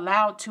child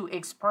allowed to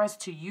express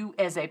to you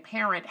as a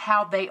parent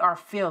how they are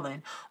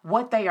feeling,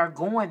 what they are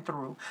going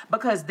through?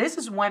 Because this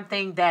is one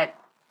thing that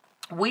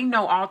we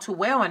know all too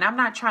well, and I'm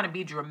not trying to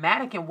be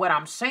dramatic in what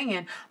I'm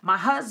saying. My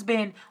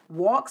husband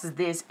walks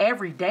this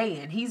every day,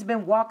 and he's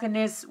been walking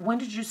this. When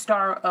did you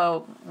start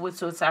with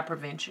suicide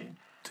prevention?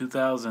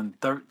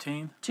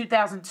 2013.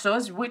 2000. So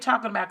we're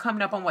talking about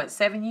coming up on what,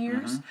 7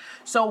 years?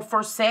 So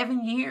for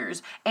 7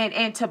 years,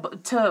 and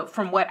to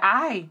from what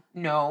I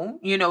know,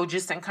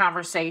 just in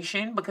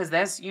conversation, because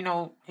that's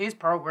his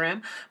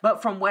program.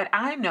 But from what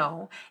I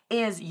know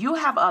is you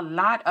have a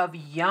lot of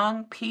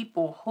young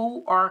people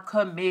who are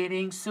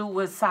committing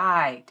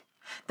suicide.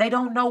 They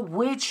don't know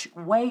which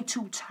way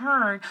to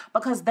turn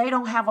because they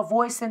don't have a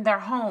voice in their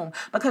home,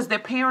 because their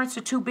parents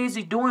are too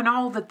busy doing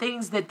all the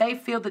things that they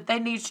feel that they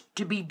need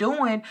to be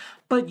doing,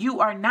 but you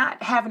are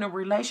not having a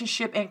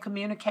relationship and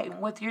communicating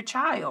with your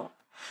child.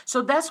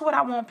 So that's what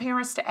I want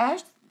parents to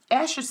ask.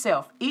 Ask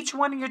yourself, each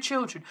one of your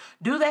children,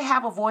 do they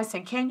have a voice,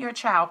 and can your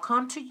child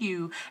come to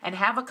you and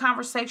have a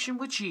conversation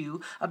with you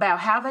about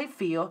how they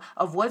feel,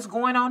 of what's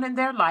going on in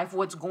their life,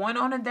 what's going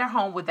on in their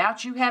home,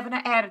 without you having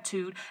an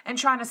attitude and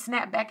trying to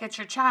snap back at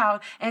your child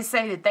and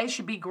say that they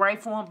should be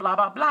grateful and blah,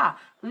 blah, blah.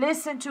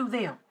 Listen to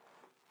them.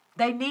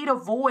 They need a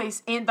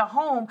voice in the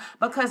home,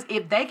 because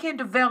if they can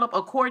develop,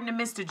 according to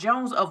Mr.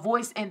 Jones, a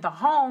voice in the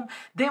home,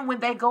 then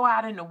when they go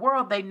out in the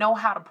world, they know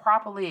how to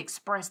properly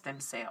express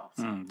themselves.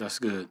 That's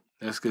good.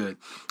 That's good.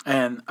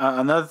 And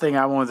another thing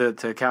I wanted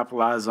to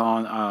capitalize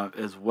on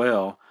as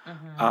well,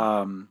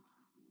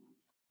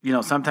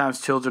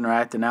 sometimes children are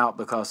acting out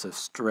because of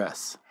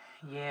stress.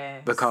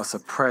 Yes. Because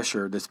of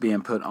pressure that's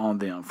being put on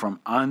them from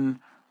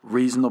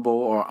unreasonable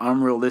or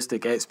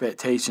unrealistic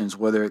expectations,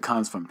 whether it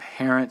comes from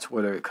parents,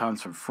 whether it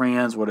comes from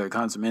friends, whether it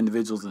comes from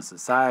individuals in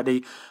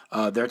society.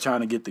 They're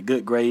trying to get the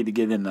good grade to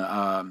get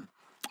into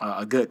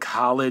a good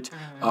college,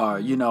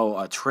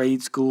 a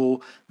trade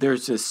school.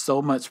 There's just so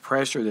much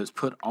pressure that's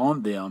put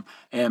on them.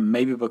 And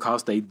maybe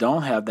because they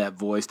don't have that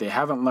voice, they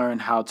haven't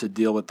learned how to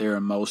deal with their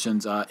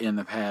emotions in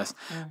the past,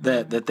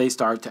 that they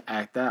start to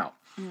act out.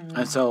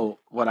 And so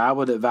what I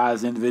would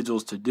advise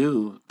individuals to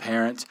do,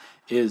 parents,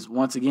 is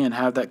once again,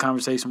 have that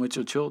conversation with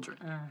your children.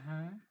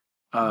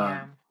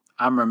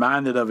 I'm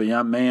reminded of a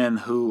young man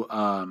who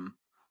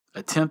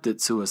attempted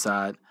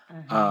suicide,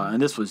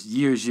 and this was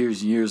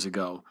years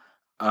ago.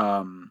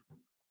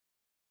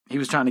 He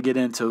was trying to get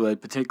into a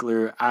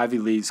particular Ivy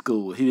League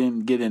school. He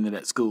didn't get into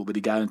that school, but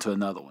he got into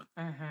another one.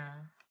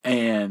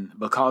 And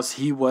because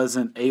he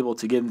wasn't able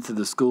to get into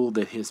the school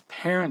that his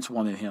parents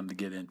wanted him to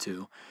get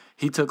into,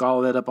 he took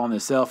all that up on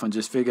himself and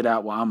just figured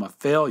out, well, I'm a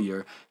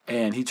failure,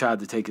 and he tried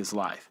to take his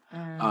life.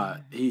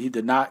 He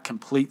did not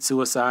complete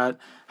suicide.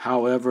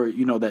 However,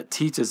 that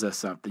teaches us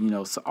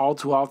something. So all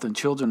too often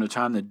children are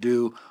trying to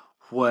do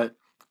what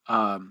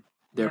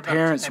their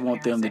parents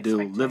want them to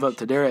do, live up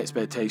to their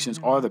expectations,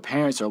 or the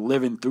parents are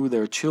living through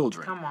their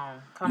children. Come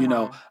on.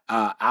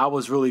 I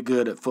was really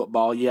good at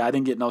football. Yeah, I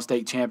didn't get no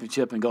state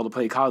championship and go to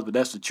play college, but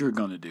that's what you're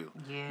going to do.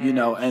 Yes.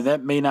 And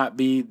that may not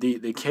be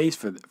the case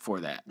for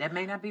that. That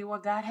may not be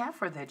what God had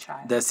for that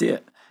child. That's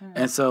it.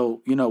 And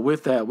so,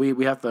 with that,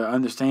 we have to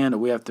understand that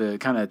we have to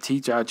kind of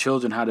teach our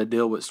children how to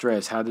deal with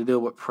stress, how to deal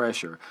with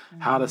pressure,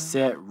 how to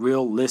set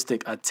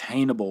realistic,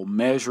 attainable,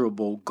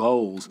 measurable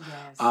goals.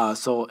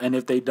 Yes. And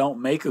if they don't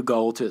make a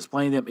goal, to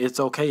explain to them it's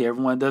okay.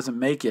 Everyone doesn't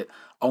make it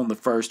on the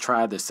first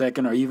try, the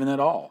second, or even at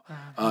all.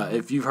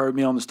 If you've heard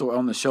me on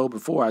the show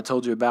before, I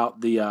told you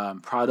about the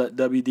product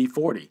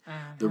WD-40.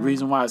 The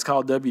reason why it's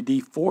called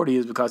WD-40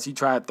 is because he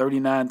tried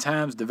 39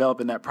 times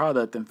developing that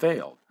product and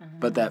failed.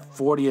 But that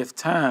 40th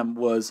time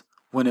was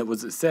when it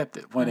was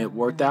accepted, when it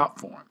worked out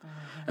for him.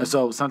 And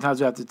so sometimes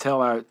we have to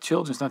tell our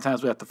children,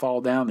 sometimes we have to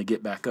fall down to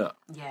get back up.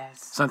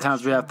 Yes.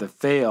 Sometimes we have to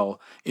fail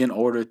in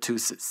order to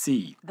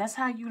succeed. That's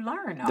how you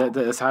learn.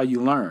 That's how you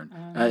learn.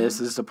 It's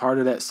just a part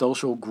of that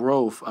social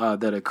growth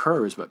that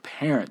occurs. But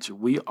parents,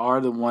 we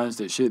are the ones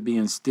that should be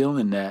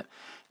instilling that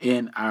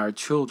in our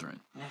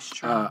children. That's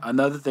true.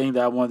 Another thing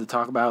that I wanted to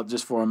talk about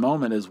just for a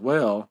moment as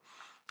well,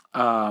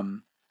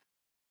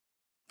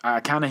 I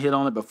kind of hit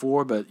on it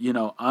before, but,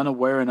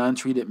 unaware and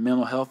untreated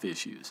mental health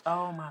issues.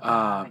 Oh, my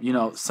God.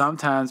 Yes.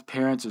 Sometimes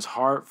parents, it's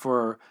hard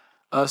for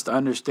us to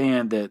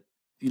understand that,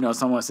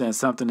 someone saying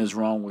something is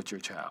wrong with your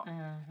child.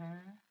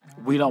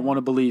 We don't want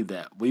to believe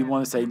that. We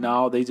want to say,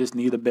 no, they just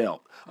need a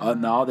belt.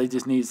 No, they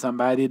just need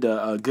somebody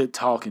to good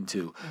talking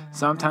to.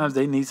 Sometimes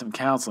they need some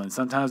counseling.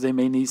 Sometimes they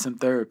may need some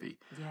therapy.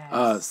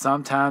 Yes.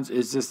 Sometimes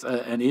it's just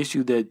an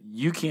issue that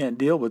you can't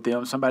deal with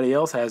them. Somebody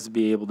else has to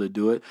be able to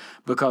do it,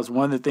 because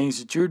one of the things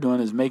that you're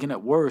doing is making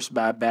it worse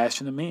by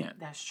bashing them in.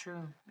 That's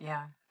true.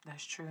 Yeah,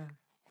 that's true.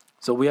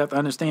 So we have to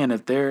understand,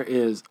 if there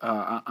is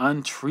an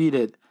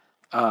untreated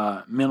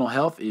mental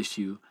health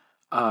issue,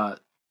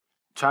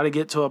 try to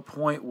get to a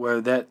point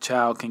where that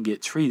child can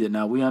get treated.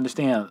 Now, we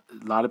understand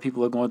a lot of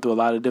people are going through a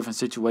lot of different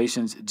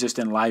situations just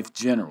in life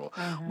general.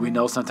 We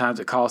know sometimes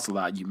it costs a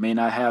lot. You may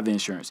not have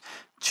insurance.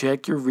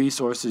 Check your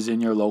resources in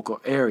your local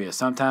area.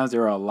 Sometimes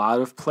there are a lot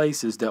of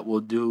places that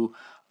will do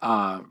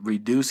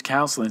reduced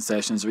counseling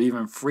sessions or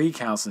even free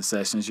counseling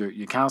sessions. Your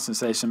counseling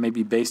session may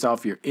be based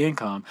off your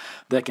income,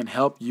 that can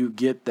help you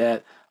get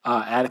that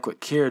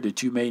adequate care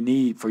that you may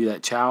need for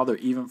that child or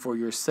even for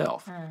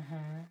yourself.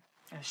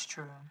 That's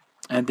true.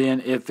 And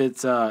then if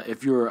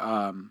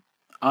you're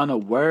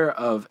unaware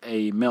of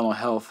a mental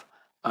health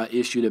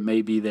issue that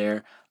may be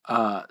there,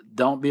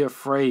 don't be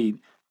afraid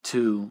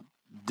to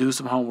do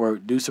some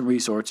homework, do some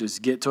resources,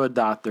 get to a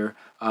doctor,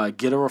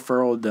 get a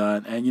referral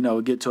done,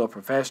 and, get to a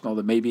professional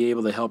that may be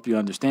able to help you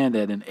understand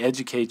that and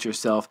educate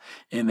yourself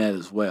in that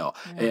as well.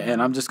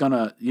 And I'm just going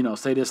to,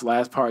 say this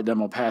last part, then I'm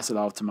going to pass it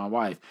off to my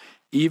wife.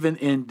 Even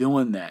in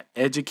doing that,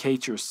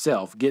 educate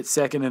yourself, get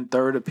second and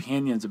third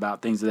opinions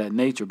about things of that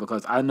nature,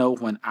 because I know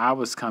when I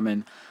was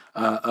coming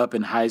up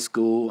in high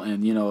school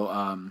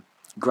and,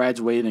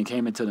 graduated and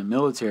came into the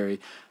military,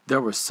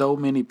 there were so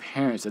many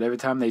parents that every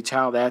time their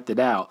child acted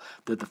out,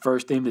 that the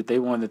first thing that they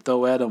wanted to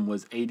throw at them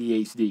was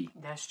ADHD.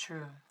 That's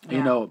true.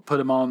 Yeah. Put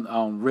them on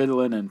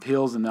Ritalin and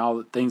pills and all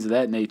the things of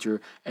that nature.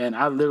 And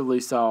I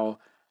literally saw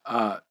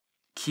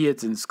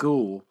kids in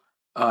school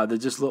that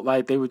just looked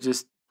like they were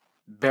just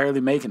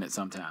barely making it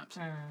sometimes.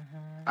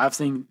 I've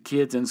seen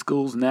kids in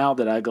schools now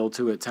that I go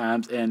to at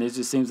times, and it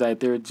just seems like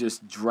they're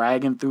just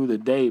dragging through the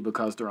day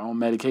because they're on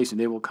medication.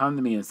 They will come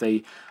to me and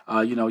say,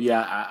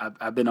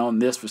 I've been on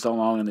this for so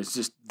long, and it's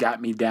just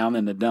got me down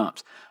in the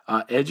dumps.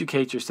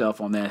 Educate yourself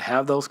on that.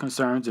 Have those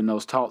concerns and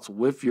those talks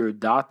with your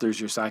doctors,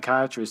 your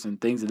psychiatrists, and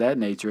things of that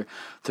nature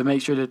to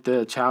make sure that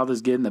the child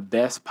is getting the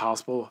best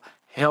possible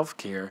health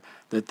care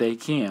that they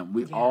can.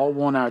 We all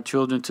want our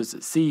children to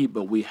succeed,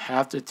 but we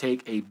have to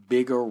take a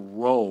bigger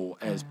role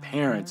as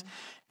parents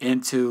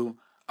into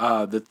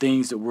the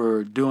things that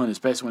we're doing,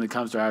 especially when it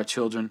comes to our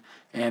children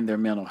and their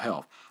mental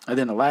health. And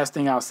then the last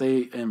thing I'll say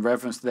in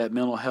reference to that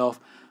mental health,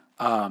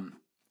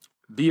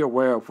 be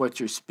aware of what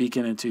you're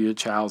speaking into your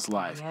child's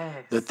life,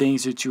 the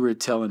things that you are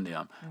telling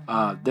them.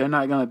 They're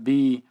not going to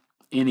be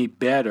any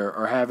better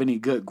or have any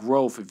good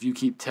growth if you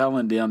keep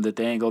telling them that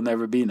they ain't going to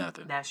never be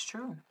nothing. That's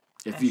true.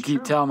 If you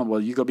keep telling them, well,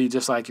 you're going to be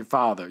just like your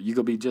father, you're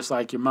going to be just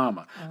like your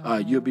mama,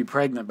 you'll be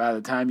pregnant by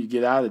the time you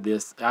get out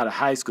of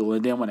high school,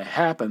 and then when it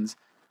happens,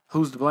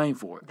 who's to blame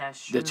for it?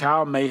 That's true. The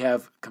child may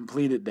have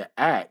completed the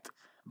act,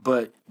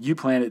 but you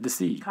planted the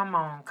seed. Come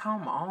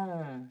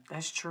on.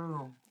 That's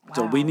true. Wow.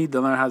 So we need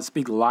to learn how to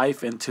speak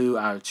life into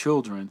our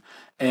children.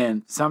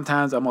 And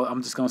sometimes,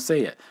 I'm just going to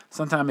say it,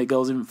 sometimes it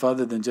goes even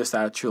further than just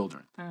our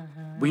children.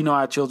 We know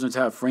our children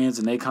have friends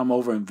and they come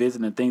over and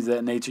visit and things of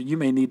that nature. You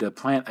may need to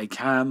plant a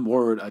kind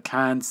word, a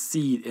kind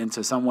seed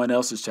into someone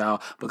else's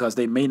child because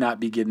they may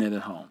not be getting it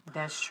at home.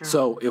 That's true.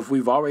 So if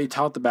we've already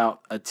talked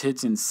about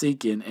attention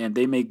seeking and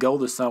they may go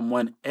to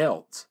someone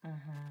else,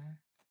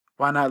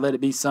 why not let it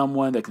be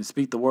someone that can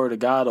speak the word of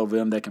God over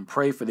them, that can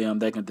pray for them,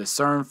 that can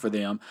discern for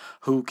them,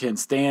 who can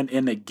stand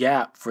in the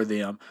gap for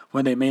them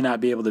when they may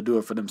not be able to do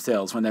it for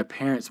themselves, when their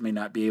parents may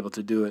not be able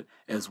to do it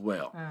as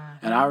well.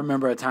 And I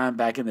remember a time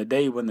back in the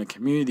day when the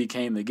community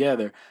came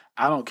together.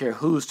 I don't care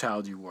whose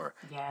child you were.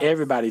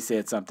 Everybody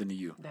said something to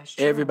you. That's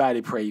true.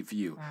 Everybody prayed for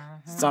you.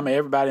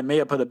 Everybody may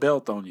have put a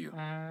belt on you.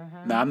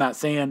 Now, I'm not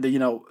saying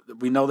that,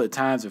 we know that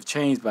times have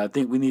changed, but I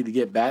think we need to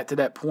get back to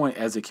that point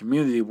as a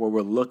community where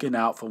we're looking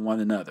out for one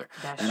another.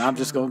 And I'm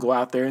just going to go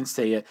out there and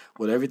say it.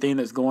 With everything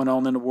that's going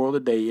on in the world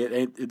today,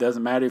 it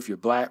doesn't matter if you're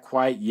black,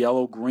 white,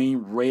 yellow, green,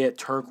 red,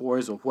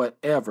 turquoise, or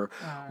whatever.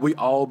 We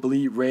all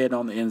bleed red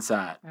on the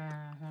inside.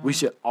 We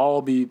should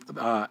all be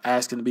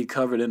asking to be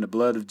covered in the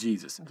blood of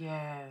Jesus.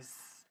 Yes.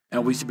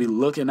 And we should be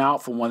looking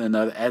out for one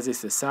another as a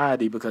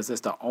society, because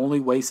that's the only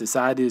way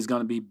society is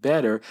going to be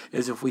better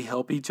is if we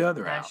help each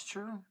other out. That's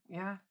true.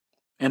 Yeah.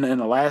 And in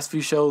the last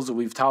few shows that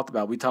we talked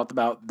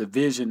about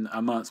division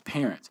amongst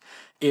parents.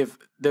 If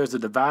there's a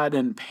divide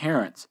in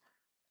parents,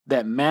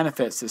 that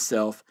manifests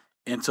itself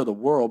into the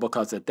world,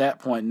 because at that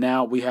point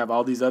now we have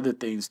all these other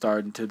things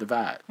starting to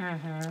divide.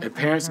 If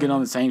parents get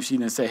on the same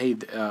sheet and say, hey,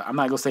 I'm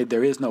not going to say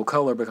there is no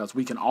color, because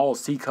we can all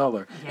see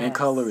color and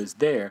color is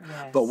there.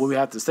 But what we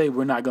have to say,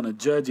 we're not going to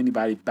judge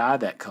anybody by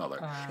that color.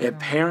 If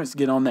parents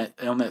get on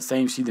that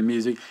same sheet of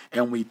music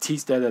and we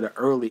teach that at an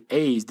early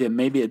age, then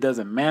maybe it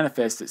doesn't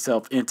manifest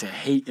itself into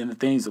hate and the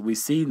things that we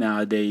see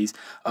nowadays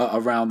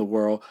around the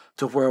world,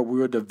 to where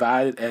we're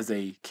divided as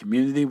a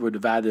community, we're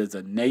divided as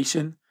a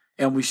nation.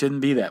 And we shouldn't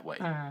be that way.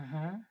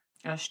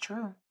 That's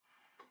true.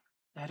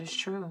 That is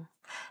true.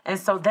 And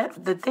so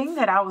the thing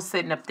that I was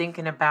sitting up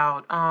thinking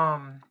about,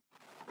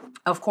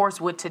 of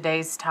course, with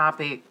today's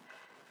topic,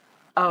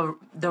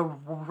 the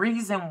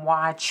reason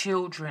why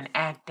children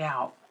act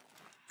out,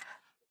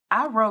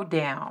 I wrote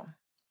down,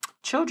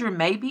 children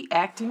may be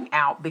acting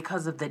out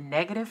because of the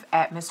negative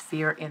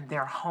atmosphere in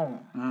their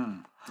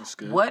home. That's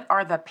good. What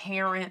are the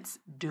parents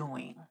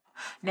doing?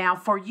 Now,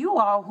 for you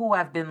all who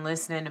have been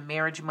listening to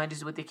Marriage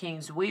Mondays with the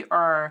Kings, we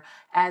are,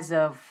 as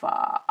of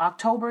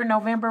October,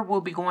 November,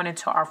 we'll be going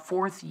into our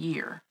 4th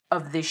year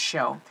of this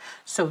show.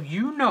 So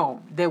you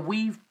know that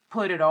we've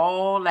put it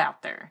all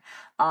out there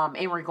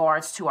in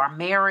regards to our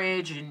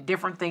marriage and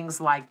different things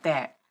like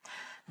that.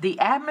 The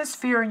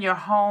atmosphere in your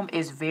home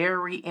is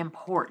very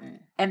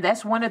important. And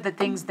that's one of the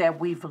things that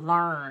we've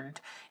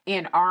learned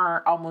in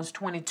our almost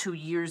 22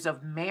 years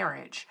of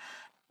marriage.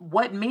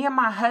 What me and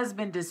my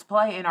husband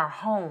display in our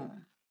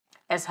home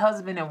as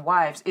husband and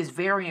wives is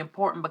very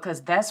important, because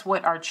that's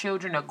what our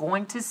children are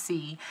going to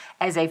see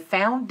as a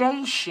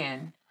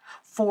foundation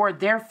for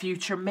their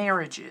future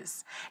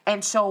marriages.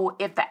 And so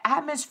if the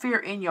atmosphere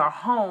in your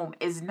home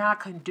is not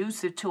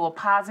conducive to a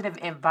positive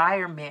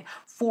environment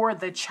for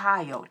the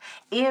child,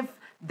 if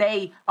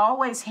they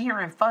always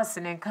hearing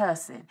fussing and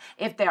cussing,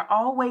 if they're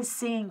always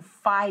seeing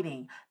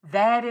fighting,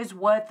 that is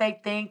what they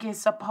think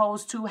is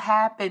supposed to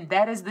happen.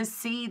 That is the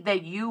seed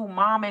that you,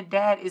 mom and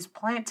dad, is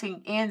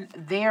planting in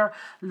their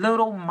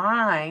little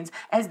minds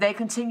as they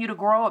continue to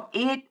grow up.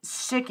 It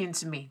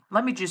sickens me.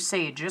 Let me just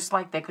say it just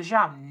like that, because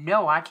y'all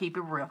know I keep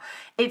it real.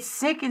 It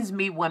sickens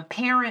me when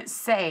parents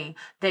say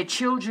that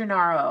children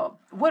are,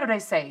 what do they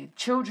say?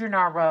 Children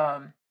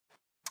are,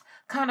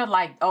 kind of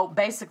like, oh,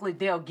 basically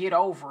they'll get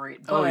over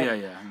it. But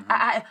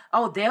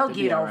they'll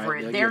get over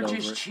it. They're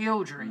just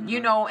children, you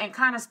know, and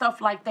kind of stuff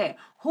like that.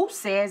 Who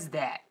says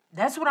that?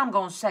 That's what I'm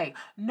going to say.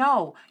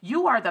 No,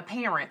 you are the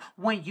parent.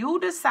 When you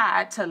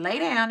decide to lay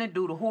down and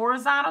do the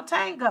horizontal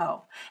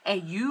tango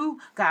and you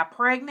got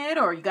pregnant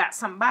or you got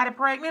somebody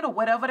pregnant or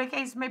whatever the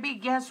case may be,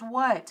 guess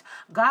what?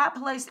 God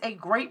placed a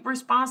great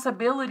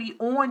responsibility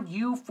on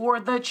you for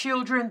the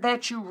children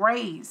that you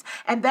raise.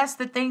 And that's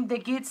the thing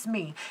that gets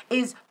me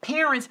is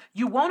parents,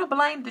 you want to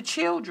blame the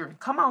children.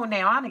 Come on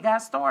now, I done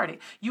got started.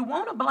 You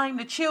want to blame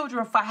the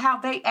children for how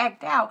they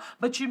act out,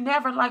 but you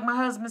never, like my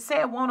husband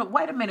said,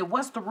 wait a minute,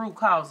 what's the root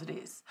cause of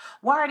this?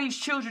 Why are these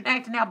children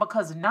acting out?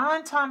 Because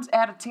 9 times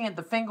out of 10,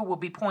 the finger will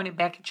be pointed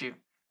back at you.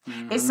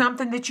 Mm-hmm. It's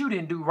something that you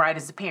didn't do right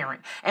as a parent.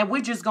 And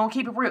we're just going to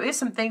keep it real. It's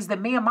some things that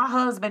me and my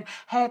husband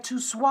had to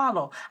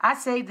swallow. I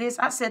said this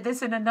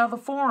in another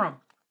forum.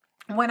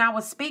 When I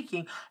was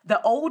speaking, the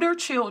older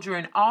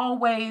children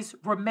always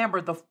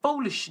remember the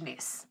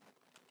foolishness.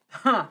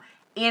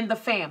 In the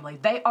family.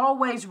 They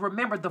always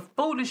remember the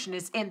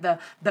foolishness in the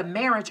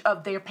marriage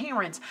of their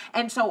parents.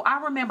 And so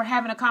I remember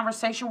having a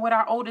conversation with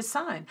our oldest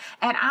son,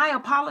 and I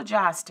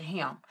apologized to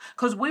him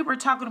because we were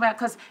talking about,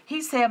 because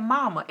he said,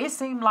 Mama, it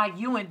seemed like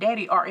you and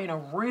Daddy are in a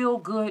real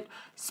good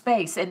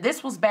space. And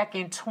this was back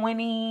in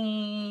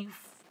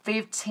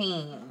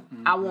 2015,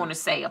 I want to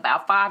say,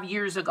 about 5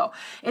 years ago.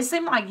 It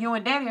seemed like you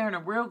and Daddy are in a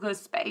real good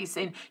space.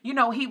 And, you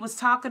know, he was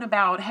talking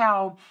about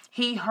how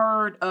he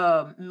heard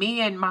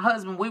me and my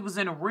husband, we was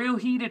in a real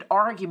heated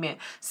argument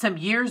some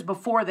years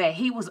before that.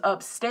 He was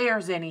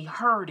upstairs and he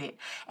heard it.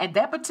 And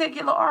that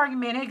particular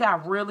argument, it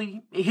got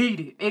really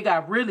heated. It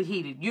got really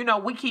heated. You know,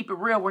 we keep it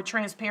real. We're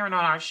transparent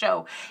on our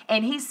show.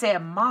 And he said,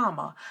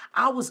 Mama,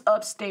 I was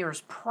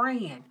upstairs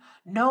praying.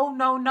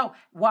 No.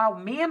 While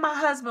me and my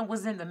husband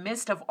was in the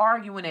midst of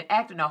arguing and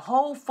acting a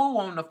whole fool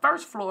on the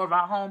first floor of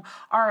our home,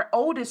 our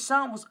oldest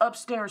son was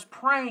upstairs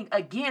praying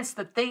against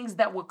the things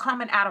that were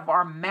coming out of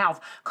our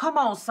mouth. Come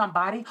on,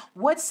 somebody.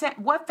 What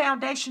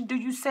foundation do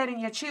you set in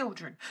your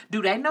children?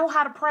 Do they know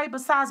how to pray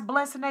besides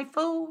blessing their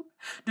food?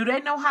 Do they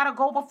know how to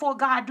go before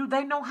God? Do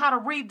they know how to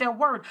read their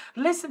word?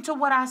 Listen to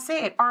what I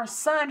said. Our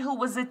son, who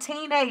was a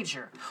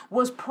teenager,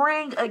 was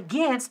praying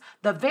against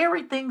the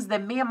very things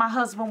that me and my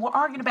husband were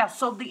arguing about.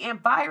 So the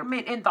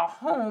environment in the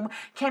home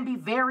can be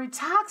very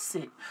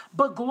toxic.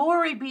 But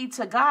glory be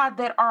to God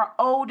that our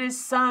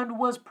oldest son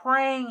was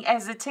praying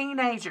as a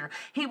teenager.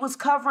 He was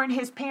covering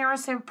his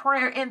parents in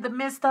prayer in the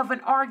midst of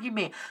an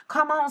argument.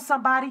 Come on,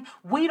 somebody.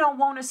 We don't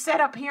want to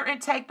sit up here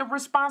and take the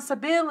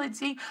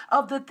responsibility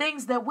of the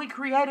things that we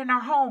create in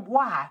our home.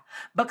 Why?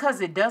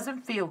 Because it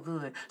doesn't feel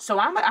good. So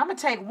I'm going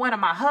to take one of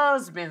my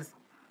husband's,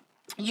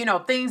 you know,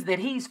 things that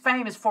he's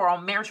famous for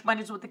on Marriage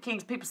Mondays with the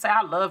Kings. People say,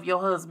 I love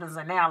your husband's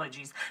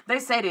analogies. They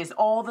say this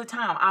all the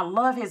time. I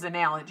love his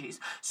analogies.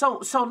 So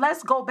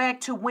let's go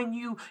back to when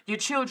your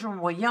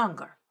children were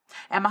younger.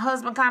 And my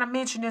husband kind of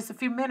mentioned this a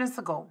few minutes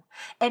ago.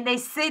 And they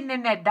sitting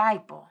in that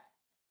diaper.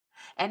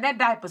 And that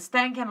diaper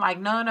stinking like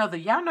none other.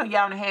 Y'all know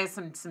y'all had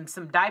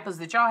some diapers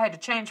that y'all had to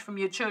change from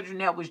your children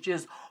that was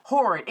just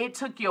horrid. It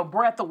took your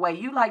breath away.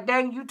 You like,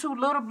 dang, you too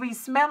little to be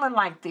smelling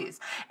like this.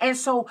 And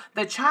so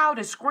the child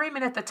is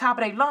screaming at the top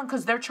of their lung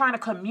because they're trying to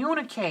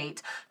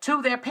communicate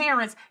to their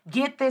parents,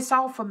 get this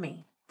off of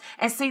me.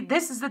 And see,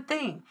 this is the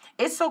thing.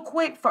 It's so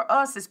quick for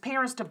us as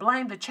parents to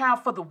blame the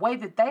child for the way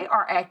that they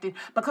are acting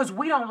because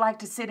we don't like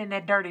to sit in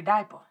that dirty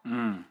diaper.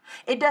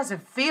 It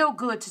doesn't feel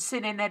good to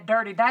sit in that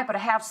dirty diaper, to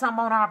have some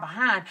on our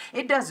behind.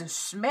 It doesn't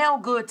smell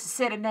good to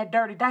sit in that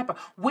dirty diaper.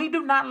 We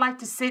do not like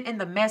to sit in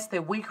the mess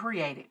that we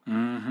created.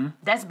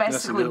 That's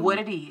basically what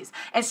it is.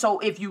 And so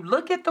if you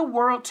look at the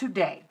world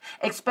today,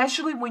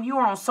 especially when you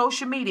are on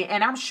social media,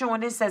 and I'm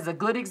showing this as a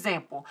good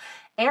example,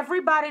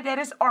 everybody that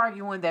is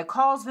arguing that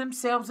calls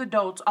themselves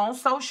adults on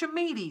social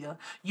media,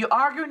 you're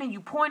arguing and you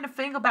point the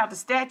finger about the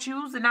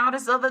statues and all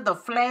this other, the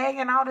flag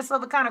and all this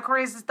other kind of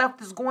crazy stuff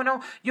that's going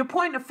on. You're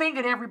pointing the finger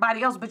at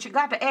everybody else, but you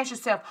got to ask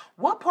yourself,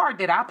 what part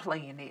did I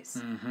play in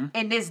this,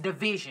 in this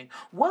division?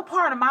 What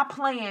part am I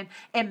playing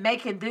in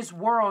making this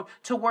world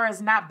to where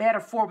it's not better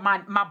for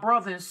my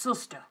brother and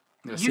sister?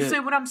 You see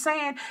what I'm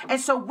saying?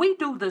 And so we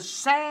do the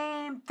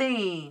same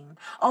thing.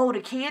 Oh, the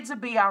kids will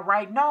be all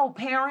right. No,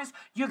 parents,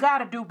 you got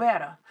to do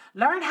better.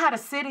 Learn how to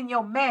sit in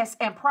your mess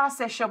and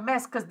process your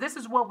mess, because this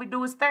is what we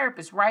do as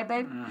therapists, right,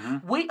 baby?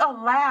 We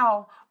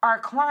allow our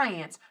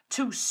clients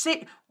to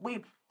sit.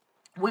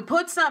 We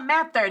put something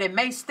out there that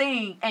may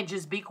sting and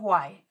just be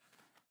quiet.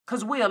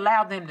 Because we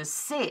allow them to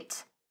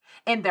sit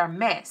in their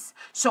mess.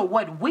 So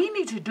what we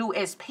need to do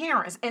as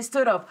parents,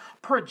 instead of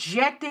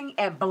projecting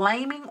and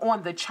blaming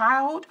on the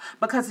child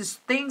because it's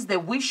things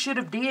that we should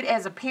have did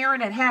as a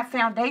parent and have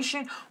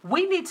foundation,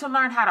 we need to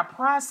learn how to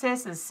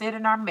process and sit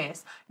in our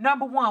mess.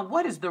 Number one,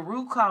 what is the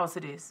root cause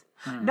of this?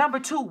 Number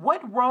two,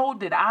 what role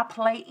did I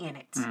play in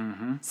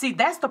it? See,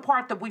 that's the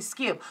part that we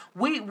skip.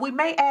 We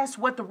may ask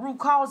what the root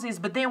cause is,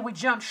 but then we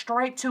jump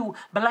straight to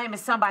blaming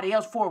somebody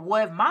else for it.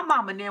 Well, if my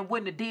mama then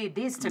wouldn't have did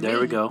this to me. There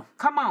we go.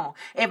 Come on.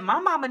 If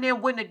my mama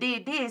then wouldn't have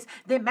did this,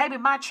 then maybe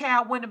my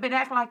child wouldn't have been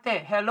acting like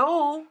that.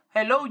 Hello,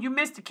 you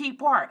missed the key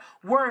part.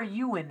 Where are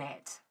you in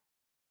that?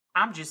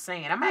 I'm just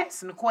saying. I'm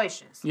asking the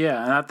questions.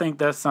 Yeah, and I think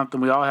that's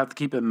something we all have to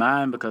keep in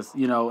mind because,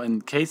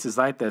 in cases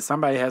like that,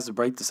 somebody has to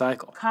break the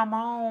cycle. Come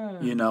on.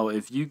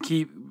 If you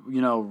keep,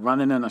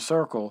 running in a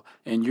circle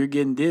and you're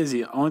getting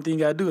dizzy, the only thing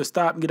you got to do is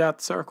stop and get out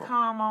the circle.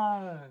 Come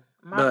on.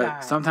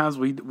 But sometimes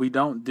we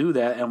don't do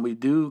that, and we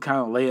do kind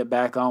of lay it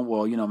back on,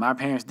 well, my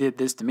parents did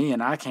this to me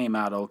and I came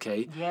out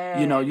okay. Yes.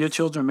 Your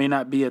children may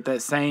not be at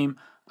that same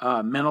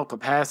mental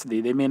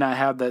capacity. They may not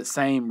have that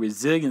same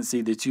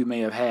resiliency that you may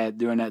have had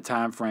during that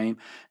time frame.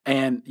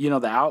 And,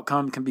 the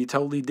outcome can be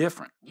totally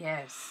different.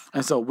 Yes.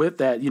 And so with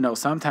that,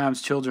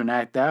 sometimes children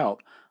act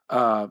out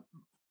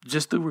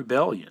just through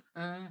rebellion.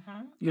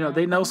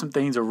 They know some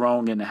things are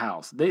wrong in the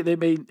house. They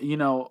may,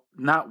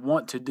 not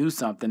want to do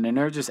something, and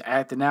they're just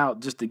acting out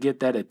just to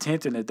get that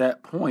attention at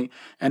that point.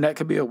 And that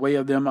could be a way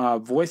of them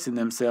voicing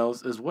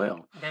themselves as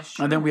well. That's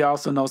true. And then we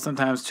also know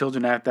sometimes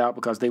children act out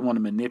because they want to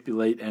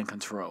manipulate and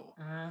control.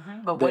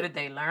 But where did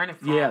they learn it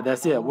from? Yeah,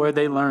 that's it. Where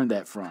they learned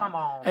that from. Come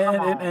on.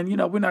 And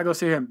we're not going to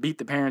sit here and beat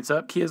the parents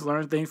up. Kids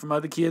learn things from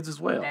other kids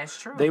as well. That's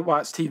true. They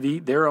watch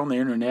TV. They're on the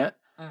internet.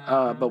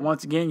 But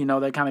once again,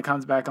 that kind of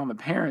comes back on the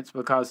parents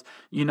because,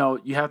 you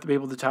have to be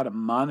able to try to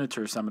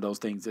monitor some of those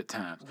things at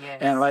times. Yes.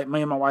 And like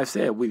me and my wife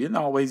said, we didn't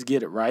always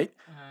get it right.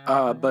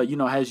 But,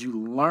 as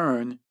you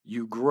learn,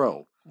 you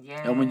grow.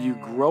 Yes. And when you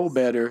grow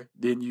better,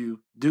 then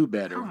you do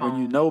better.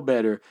 When you know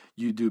better,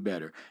 you do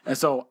better. And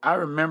so I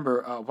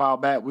remember a while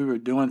back we were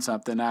doing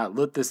something. I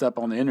looked this up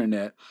on the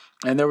internet,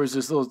 and there was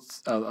this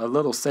a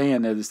little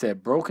saying that it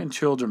said, broken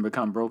children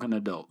become broken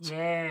adults.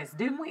 Yes.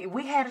 Didn't we?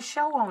 We had a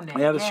show on that.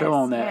 We had a show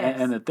on that. Yes.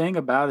 And the thing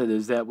about it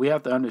is that we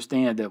have to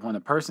understand that when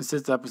a person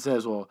sits up and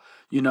says, well,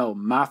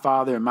 my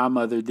father and my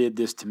mother did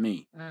this to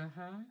me,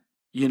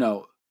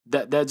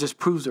 that just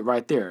proves it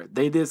right there.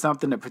 They did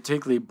something that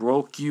particularly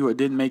broke you or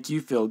didn't make you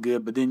feel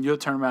good, but then you'll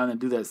turn around and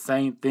do that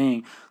same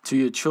thing to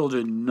your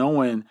children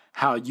knowing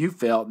how you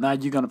felt. Now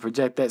you're going to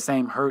project that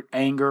same hurt,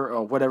 anger,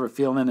 or whatever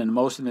feeling and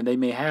emotion that they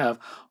may have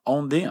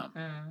on them.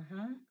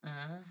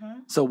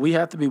 So we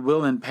have to be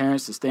willing,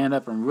 parents, to stand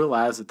up and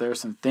realize that there are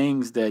some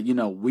things that,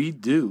 we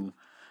do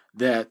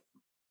that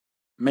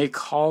may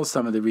cause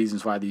some of the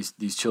reasons why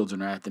these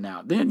children are acting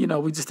out. Then,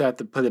 we just have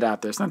to put it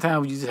out there.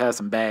 Sometimes we just have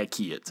some bad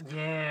kids.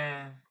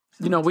 Yeah.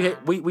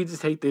 We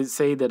just hate to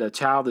say that a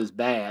child is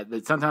bad,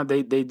 but sometimes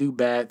they do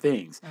bad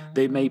things.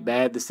 They make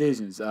bad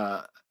decisions.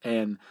 A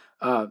part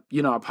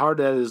of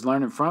that is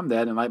learning from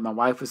that. And like my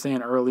wife was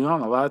saying early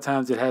on, a lot of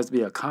times it has to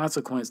be a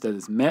consequence that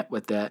is met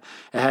with that.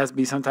 It has to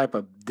be some type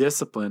of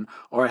discipline,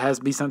 or it has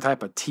to be some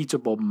type of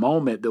teachable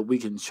moment that we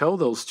can show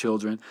those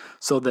children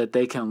so that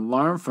they can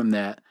learn from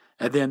that.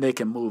 And then they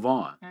can move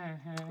on.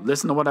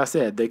 Listen to what I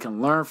said. They can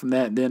learn from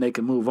that, and then they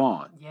can move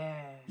on.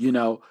 Yes.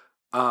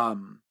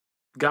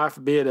 God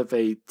forbid if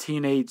a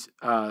teenage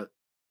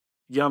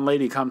young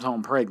lady comes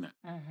home pregnant.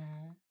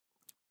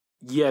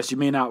 Yes, you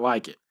may not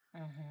like it.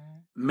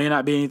 May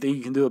not be anything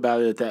you can do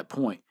about it at that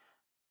point.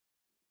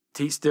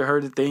 Teach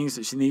her the things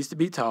that she needs to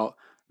be taught.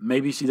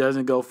 Maybe she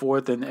doesn't go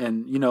forth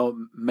and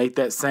make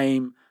that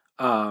same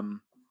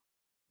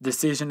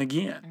decision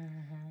again.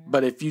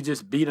 But if you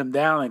just beat them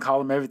down and call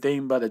them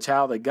everything but a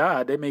child of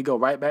God, they may go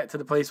right back to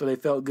the place where they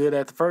felt good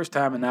at the first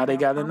time, and now they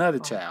got another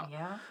child.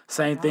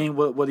 Same thing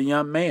with a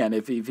young man.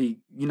 If he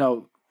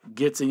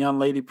gets a young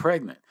lady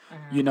pregnant,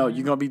 you're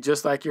going to be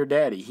just like your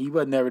daddy. He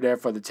wasn't ever there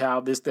for the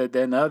child, this, that,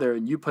 and other,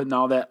 and you putting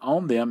all that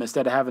on them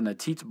instead of having a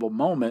teachable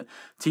moment,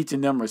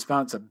 teaching them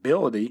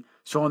responsibility,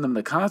 showing them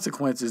the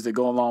consequences that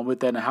go along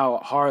with that and how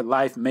hard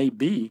life may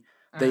be.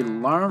 They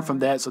learn from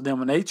that, so then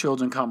when their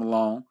children come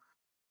along,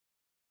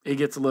 it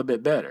gets a little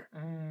bit better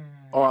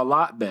or a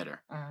lot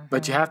better.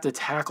 But you have to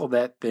tackle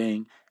that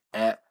thing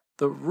at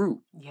the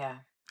root. Yeah.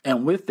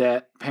 And with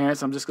that,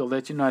 parents, I'm just going to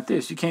let you know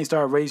this. You can't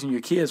start raising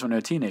your kids when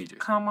they're teenagers.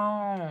 Come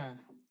on.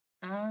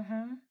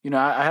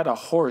 I had a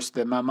horse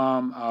that my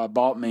mom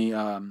bought me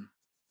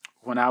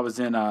when I was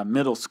in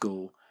middle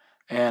school.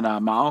 And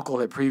my uncle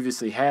had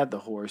previously had the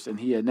horse, and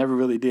he had never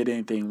really did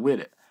anything with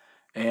it.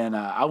 And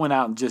I went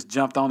out and just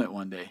jumped on it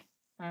one day.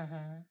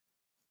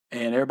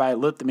 And everybody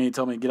looked at me and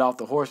told me to get off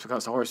the horse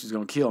because the horse was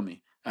going to kill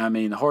me. I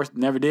mean, the horse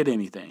never did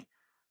anything.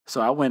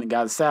 So I went and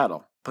got a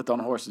saddle, put on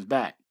the horse's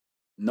back.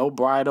 No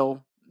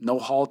bridle, no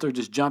halter,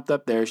 just jumped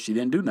up there. She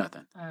didn't do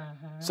nothing.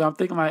 So I'm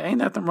thinking, like, ain't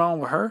nothing wrong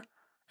with her.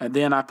 And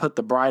then I put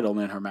the bridle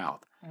in her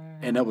mouth.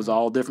 And it was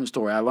all different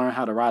story. I learned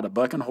how to ride a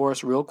bucking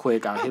horse real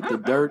quick. I hit the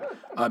dirt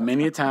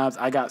many times.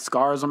 I got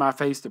scars on my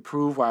face to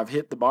prove where I've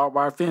hit the barbed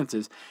wire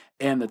fences.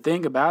 And the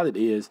thing about it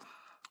is,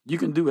 you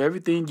can do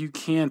everything you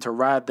can to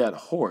ride that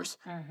horse.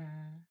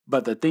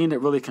 But the thing that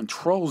really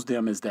controls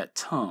them is that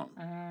tongue.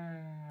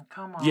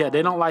 Come on. Yeah,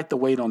 they don't like the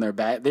weight on their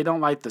back. They don't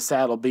like the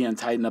saddle being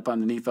tightened up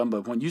underneath them.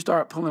 But when you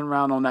start pulling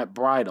around on that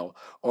bridle,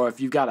 or if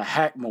you've got a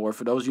hack mower,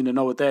 for those of you that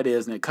know what that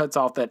is, and it cuts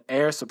off that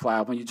air supply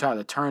when you try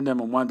to turn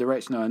them in one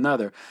direction or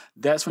another,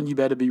 that's when you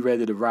better be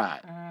ready to ride.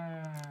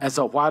 And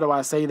so why do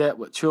I say that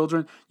with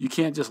children? You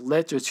can't just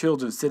let your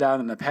children sit out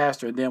in the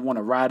pasture and then want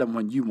to ride them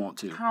when you want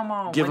to. Come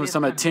on. Give them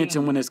some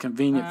attention when it's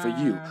convenient for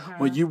you.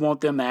 When you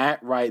want them to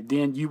act right,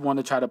 then you want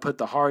to try to put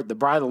the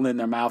bridle in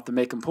their mouth to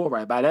make them pull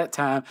right. By that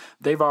time,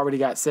 they've already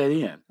got set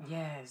in.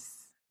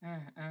 Yes.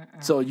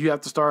 So you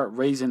have to start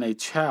raising a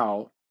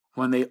child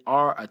when they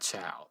are a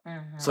child,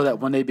 so that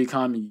when they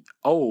become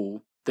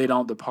old, they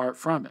don't depart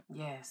from it.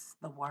 Yes,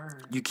 the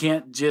word. You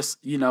can't just,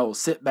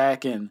 sit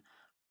back and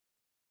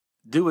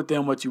do with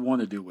them what you want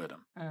to do with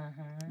them.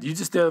 You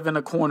just live in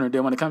a corner.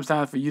 Then when it comes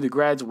time for you to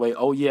graduate,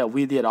 oh yeah,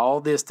 we did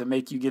all this to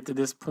make you get to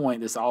this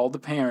point. It's all the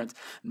parents.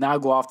 Now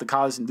go off to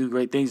college and do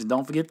great things. And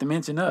don't forget to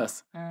mention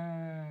us.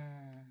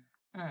 And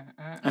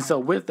so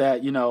with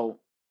that,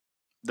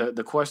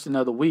 the question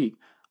of the week,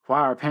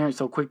 why are parents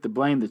so quick to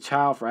blame the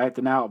child for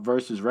acting out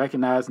versus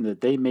recognizing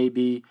that they may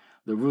be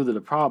the root of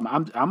the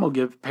problem? I'm going to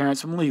give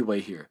parents some leeway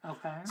here.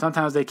 Okay.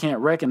 Sometimes they can't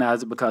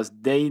recognize it because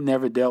they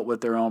never dealt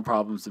with their own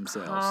problems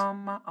themselves.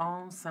 Come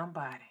on,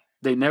 somebody.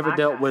 They never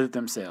dealt with it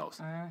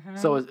themselves.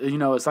 So,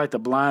 it's like the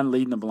blind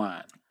leading the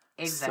blind.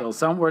 Exactly. So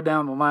somewhere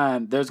down the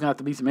line, there's going to have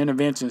to be some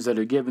interventions that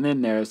are given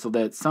in there so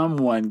that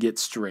someone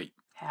gets straight.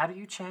 How do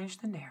you change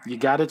the narrative? You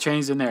got to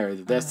change the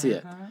narrative. That's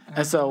it.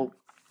 And so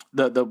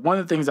the one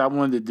of the things I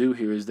wanted to do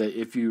here is that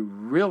if you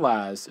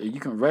realize, or you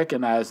can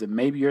recognize that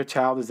maybe your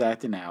child is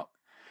acting out,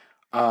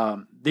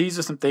 these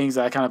are some things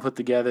that I kind of put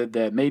together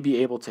that may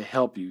be able to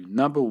help you.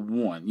 Number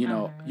one,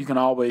 you can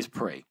always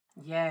pray.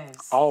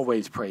 Yes.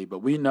 Always pray. But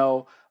we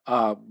know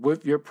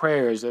with your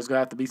prayers, there's going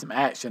to have to be some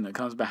action that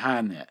comes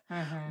behind that.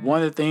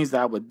 One of the things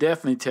that I would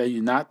definitely tell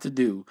you not to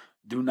do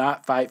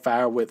not fight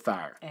fire with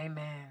fire.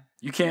 Amen.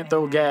 You can't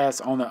throw gas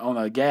on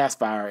a gas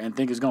fire and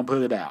think it's going to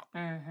put it out.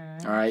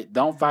 All right?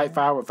 Don't fight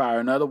fire with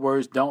fire. In other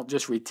words, don't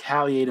just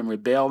retaliate and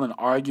rebel and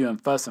argue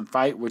and fuss and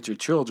fight with your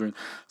children.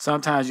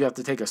 Sometimes you have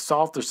to take a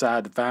softer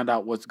side to find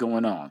out what's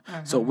going on.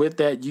 So with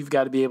that, you've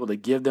got to be able to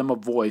give them a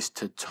voice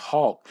to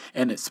talk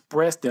and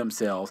express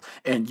themselves,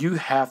 and you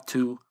have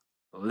to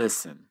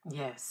listen.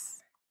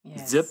 Yes.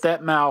 Zip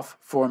that mouth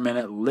for a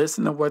minute.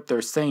 Listen to what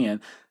they're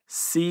saying.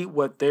 See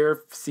what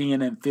they're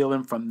seeing and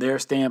feeling from their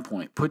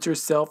standpoint. Put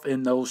yourself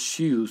in those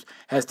shoes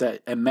as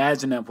to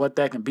imagine what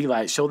that can be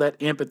like. Show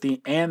that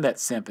empathy and that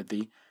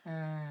sympathy.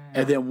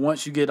 And then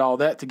once you get all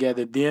that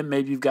together, then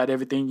maybe you've got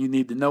everything you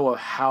need to know of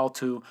how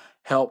to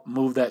help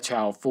move that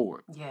child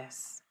forward.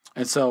 Yes.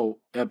 And so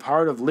a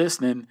part of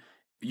listening,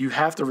 you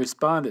have to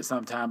respond at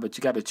some time, but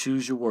you got to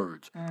choose your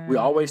words. We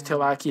always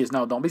tell our kids,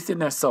 no, don't be sitting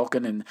there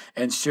sulking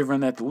and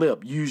shivering at the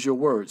lip. Use your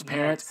words.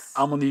 Parents,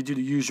 I'm going to need you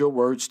to use your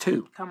words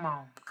too. Come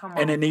on.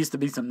 And it needs to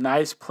be some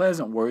nice,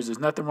 pleasant words. There's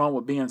nothing wrong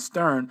with being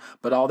stern,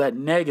 but all that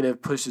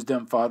negative pushes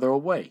them farther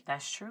away.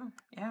 That's true.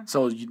 Yeah.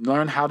 So you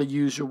learn how to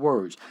use your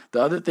words.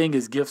 The other thing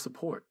is give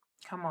support.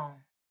 Come on.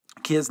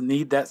 Kids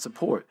need that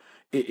support.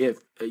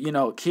 If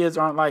kids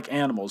aren't like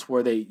animals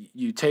where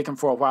you take them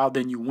for a while,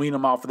 then you wean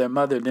them off of their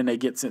mother, then they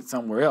get sent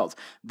somewhere else.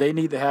 They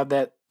need to have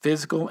that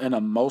physical and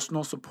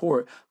emotional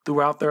support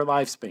throughout their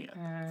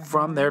lifespan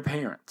from their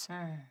parents.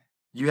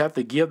 You have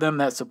to give them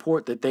that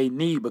support that they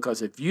need,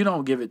 because if you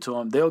don't give it to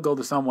them, they'll go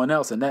to someone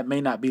else, and that may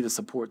not be the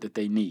support that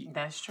they need.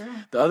 That's true.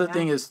 The other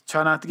thing is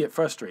try not to get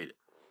frustrated.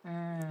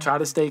 Try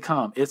to stay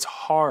calm. It's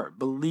hard.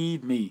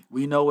 Believe me,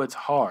 we know it's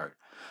hard.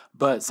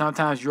 But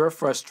sometimes your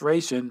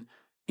frustration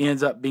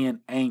ends up being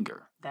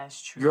anger.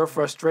 That's true. Your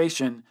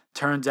frustration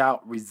turns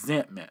out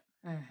resentment.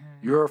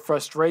 Your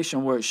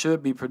frustration, where it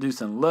should be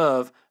producing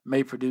love,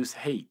 may produce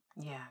hate.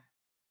 Yeah.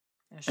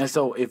 And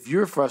so if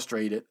you're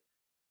frustrated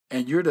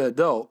and you're the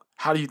adult,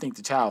 how do you think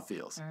the child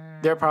feels?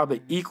 They're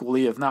probably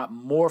equally, if not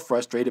more,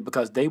 frustrated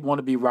because they want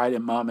to be right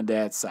in mom and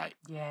dad's sight.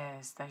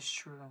 Yes, that's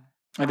true.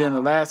 And then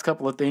the last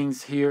couple of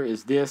things here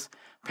is this.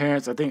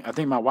 Parents, I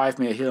think my wife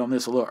may have hit on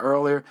this a little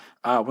earlier.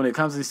 When it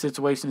comes to these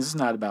situations, it's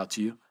not about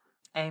you.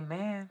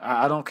 Amen.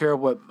 I don't care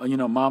what,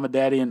 mom and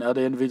daddy and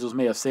other individuals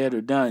may have said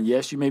or done.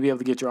 Yes, you may be able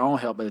to get your own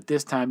help, but at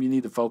this time, you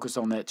need to focus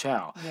on that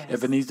child. Yes.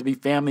 If it needs to be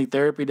family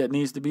therapy that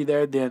needs to be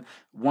there, then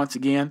once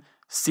again,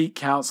 seek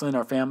counseling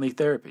or family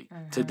therapy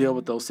to deal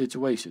with those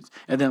situations.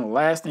 And then the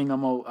last thing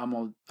I'm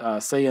gonna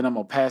say, and I'm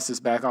gonna pass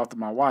this back off to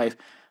my wife: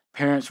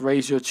 parents,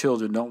 raise your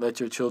children. Don't let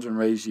your children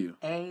raise you.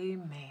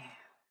 Amen.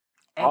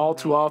 All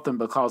too often,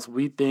 because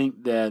we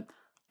think that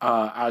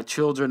our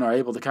children are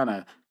able to kind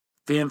of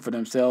fend for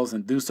themselves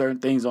and do certain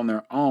things on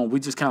their own, we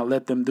just kind of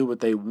let them do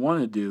what they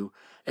want to do.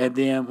 And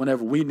then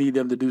whenever we need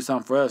them to do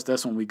something for us,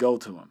 that's when we go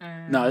to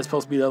them. No, it's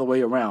supposed to be the other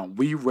way around.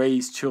 We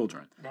raise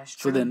children. That's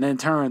true. So then in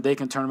turn, they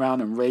can turn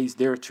around and raise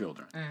their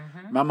children.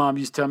 My mom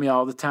used to tell me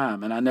all the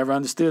time, and I never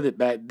understood it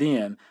back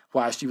then,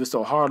 why she was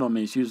so hard on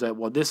me. She was like,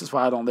 well, this is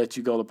why I don't let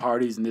you go to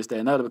parties and this, that,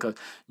 and other, because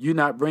you're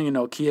not bringing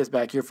no kids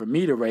back here for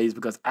me to raise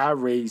because I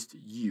raised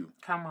you.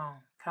 Come on.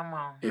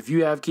 If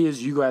you have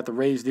kids, you have to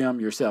raise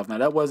them yourself. Now,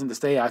 that wasn't to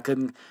say I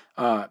couldn't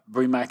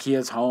bring my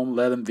kids home,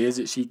 let them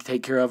visit. She'd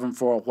take care of them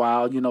for a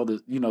while,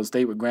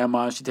 stay with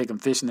grandma. She'd take them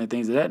fishing and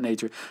things of that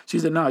nature. She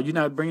said, no, you're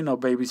not bringing no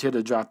babies here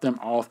to drop them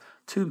off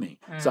to me.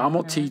 So I'm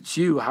going to teach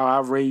you how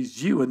I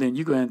raised you, and then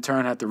you're going to in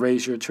turn have to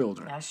raise your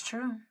children. That's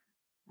true.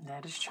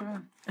 That is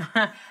true.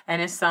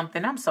 And it's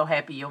something, I'm so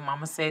happy your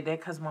mama said that,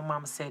 because my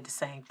mama said the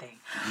same thing.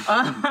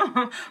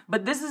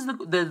 But this is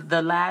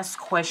the last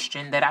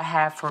question that I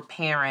have for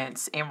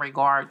parents in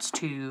regards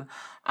to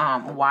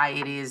why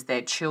it is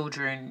that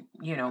children,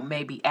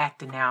 may be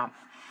acting out.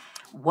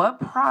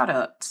 What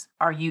products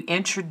are you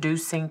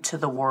introducing to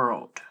the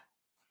world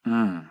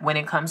when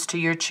it comes to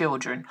your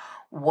children?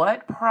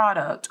 What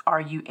product are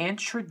you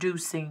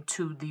introducing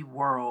to the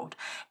world?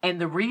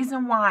 And the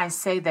reason why I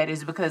say that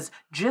is because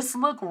just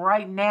look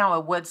right now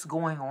at what's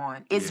going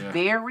on. It's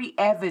very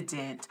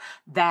evident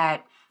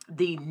that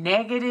the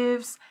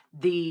negatives,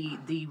 the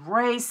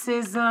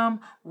racism,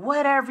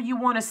 whatever you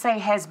want to say,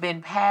 has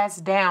been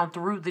passed down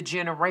through the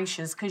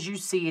generations, because you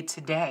see it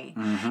today.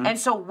 And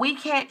so we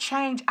can't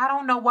change. I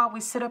don't know why we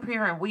sit up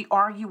here and we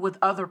argue with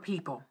other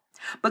people,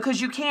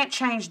 because you can't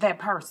change that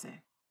person.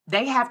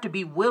 They have to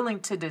be willing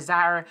to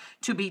desire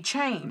to be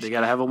changed. They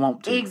got to have a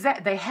want to.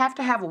 Exactly. They have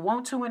to have a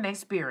want to in their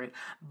spirit.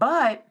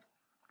 But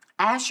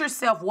ask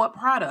yourself what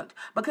product,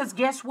 because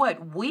guess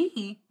what?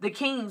 We, the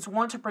kings,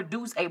 want to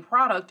produce a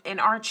product in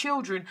our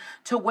children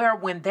to where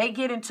when they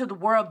get into the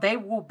world, they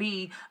will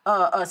be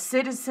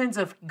citizens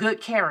of good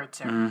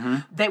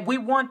character. That we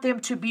want them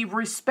to be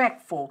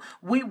respectful.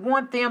 We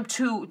want them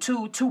to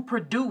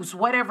produce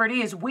whatever it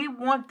is. We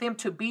want them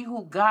to be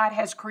who God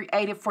has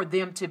created for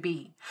them to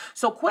be.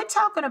 So quit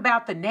talking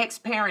about the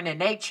next parent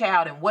and their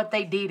child and what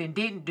they did and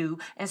didn't do,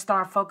 and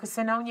start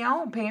focusing on your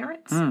own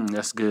parents.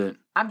 That's good.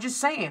 I'm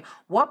just saying,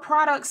 what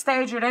product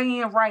stage are they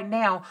in right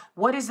now?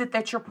 What is it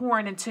that you're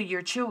pouring into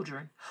your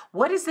children?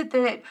 What is it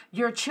that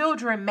your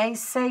children may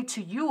say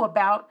to you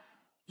about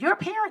your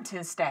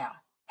parenting style?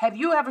 Have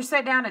you ever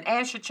sat down and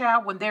asked your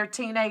child when they're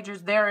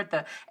teenagers, they're at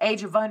the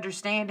age of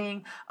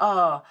understanding,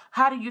 how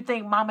do you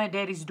think mama and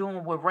daddy's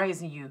doing with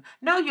raising you?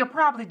 No, you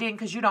probably didn't,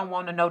 because you don't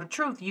want to know the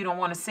truth. You don't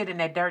want to sit in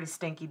that dirty,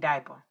 stinky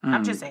diaper.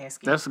 I'm just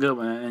asking. That's a good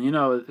one. And,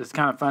 it's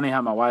kind of funny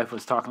how my wife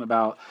was talking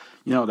about,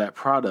 that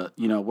product.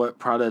 What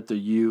product are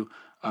you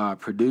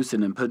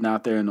producing and putting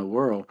out there in the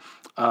world?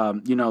 I'll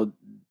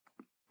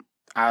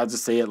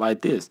just say it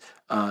like this.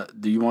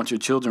 Do you want your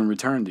children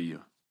returned to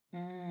you?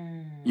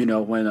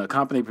 When a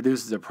company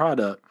produces a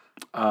product,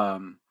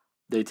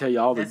 they tell you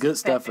all the good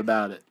stuff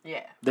about it.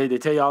 Yeah. They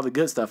tell you all the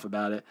good stuff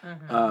about it.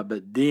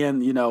 But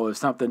then, if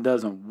something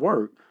doesn't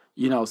work,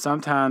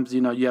 sometimes,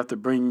 you have to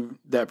bring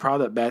that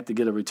product back to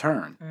get a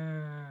return.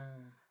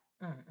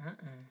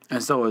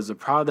 And so is the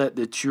product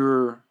that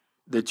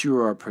you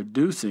are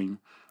producing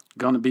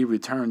going to be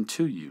returned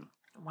to you?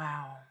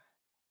 Wow.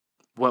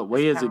 What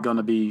way is it going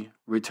to be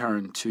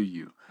returned to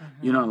you?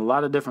 In a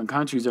lot of different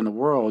countries in the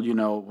world,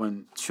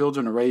 when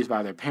children are raised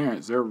by their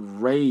parents, they're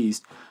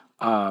raised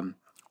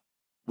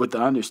with the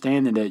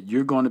understanding that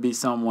you're going to be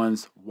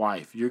someone's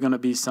wife. You're going to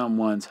be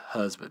someone's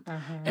husband.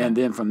 And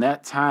then from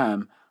that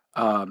time,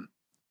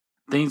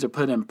 things are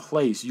put in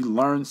place. You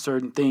learn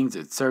certain things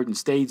at certain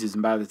stages.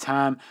 And by the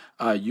time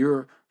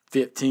you're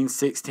 15,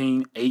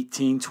 16,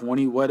 18,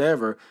 20,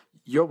 whatever,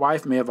 your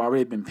wife may have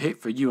already been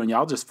picked for you, and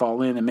y'all just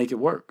fall in and make it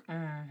work.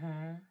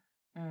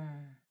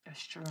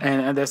 That's true.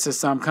 And that's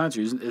just some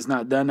countries. It's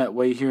not done that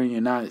way here in the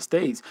United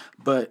States,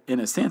 but in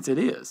a sense it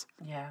is.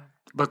 Yeah.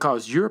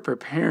 Because you're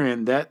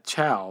preparing that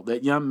child,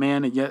 that young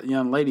man and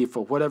young lady,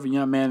 for whatever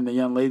young man and the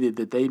young lady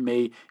that they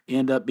may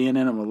end up being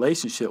in a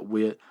relationship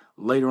with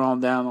later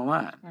on down the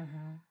line.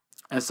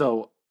 And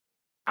so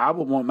I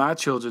would want my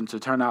children to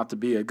turn out to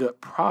be a good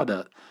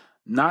product,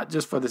 not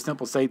just for the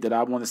simple sake that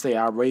I want to say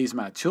I raised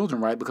my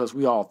children right, because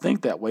we all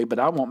think that way, but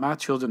I want my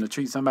children to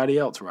treat somebody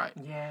else right.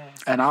 Yes,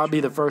 and I'll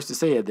be the first to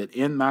say it, that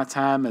in my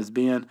time as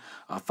being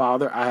a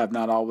father, I have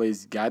not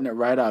always gotten it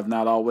right. I've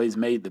not always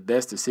made the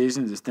best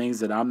decisions. There's things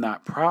that I'm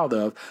not proud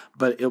of,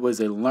 but it was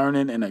a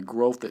learning and a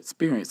growth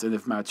experience. And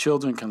if my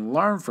children can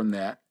learn from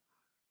that,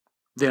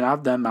 then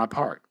I've done my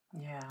part.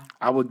 Yeah.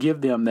 I will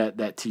give them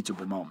that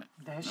teachable moment.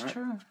 That's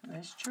true.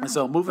 That's true. And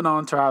so moving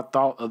on to our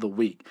thought of the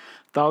week.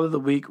 Thought of the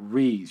week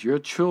reads, your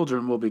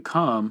children will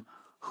become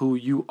who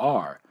you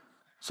are.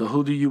 So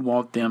who do you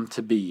want them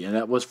to be? And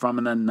that was from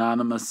an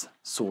anonymous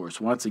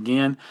source. Once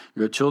again,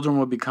 your children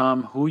will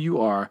become who you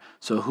are.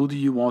 So who do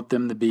you want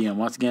them to be? And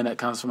once again, that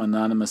comes from an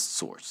anonymous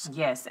source.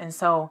 Yes. And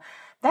so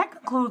that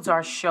concludes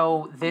our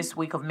show this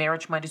week of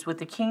Marriage Mondays with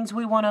the Kings.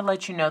 We want to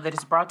let you know that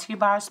it's brought to you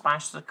by our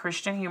sponsor,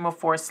 Christian Humor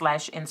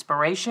 /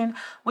 Inspiration,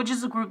 which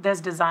is a group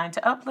that's designed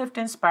to uplift,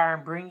 inspire,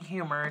 and bring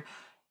humor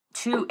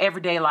to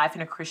Everyday Life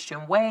in a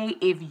Christian Way.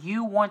 If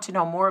you want to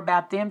know more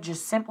about them,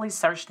 just simply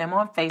search them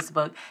on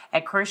Facebook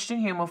at Christian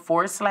Humor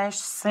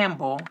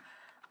 /symbol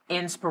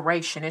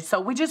inspiration. And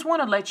so we just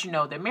want to let you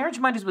know that Marriage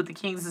Mondays with the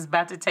Kings is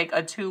about to take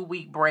a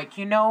 2-week break.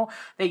 You know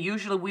that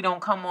usually we don't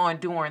come on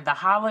during the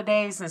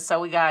holidays, and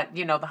so we got,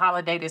 the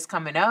holiday that's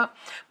coming up,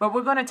 but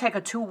we're going to take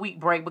a 2-week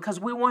break because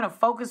we want to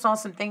focus on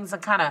some things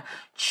and kind of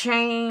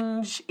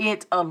change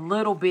it a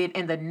little bit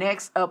in the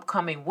next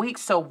upcoming week.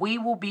 So we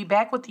will be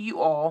back with you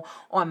all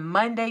on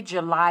Monday,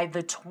 July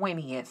the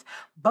 20th.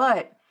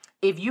 But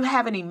if you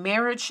have any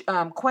marriage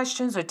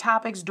questions or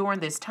topics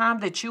during this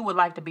time that you would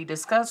like to be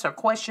discussed or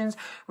questions,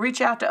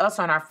 reach out to us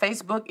on our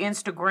Facebook,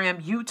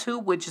 Instagram,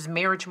 YouTube, which is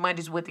Marriage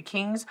Mondays with the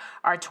Kings.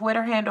 Our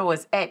Twitter handle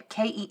is at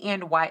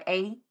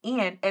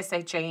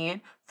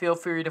KENYANSHAN. Feel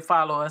free to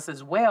follow us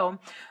as well.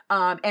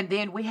 And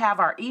then we have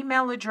our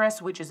email address,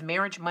 which is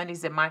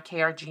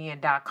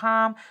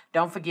marriagemondays@mykrgn.com.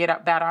 Don't forget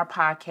about our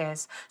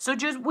podcast. So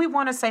we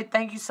want to say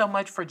thank you so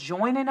much for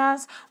joining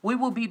us. We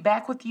will be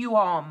back with you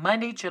all on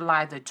Monday,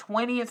 July the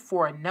 20th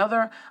for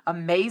another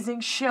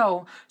amazing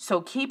show. So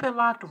keep it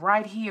locked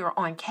right here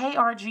on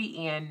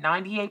KRGN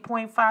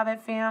 98.5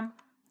 FM,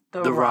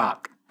 The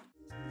Rock.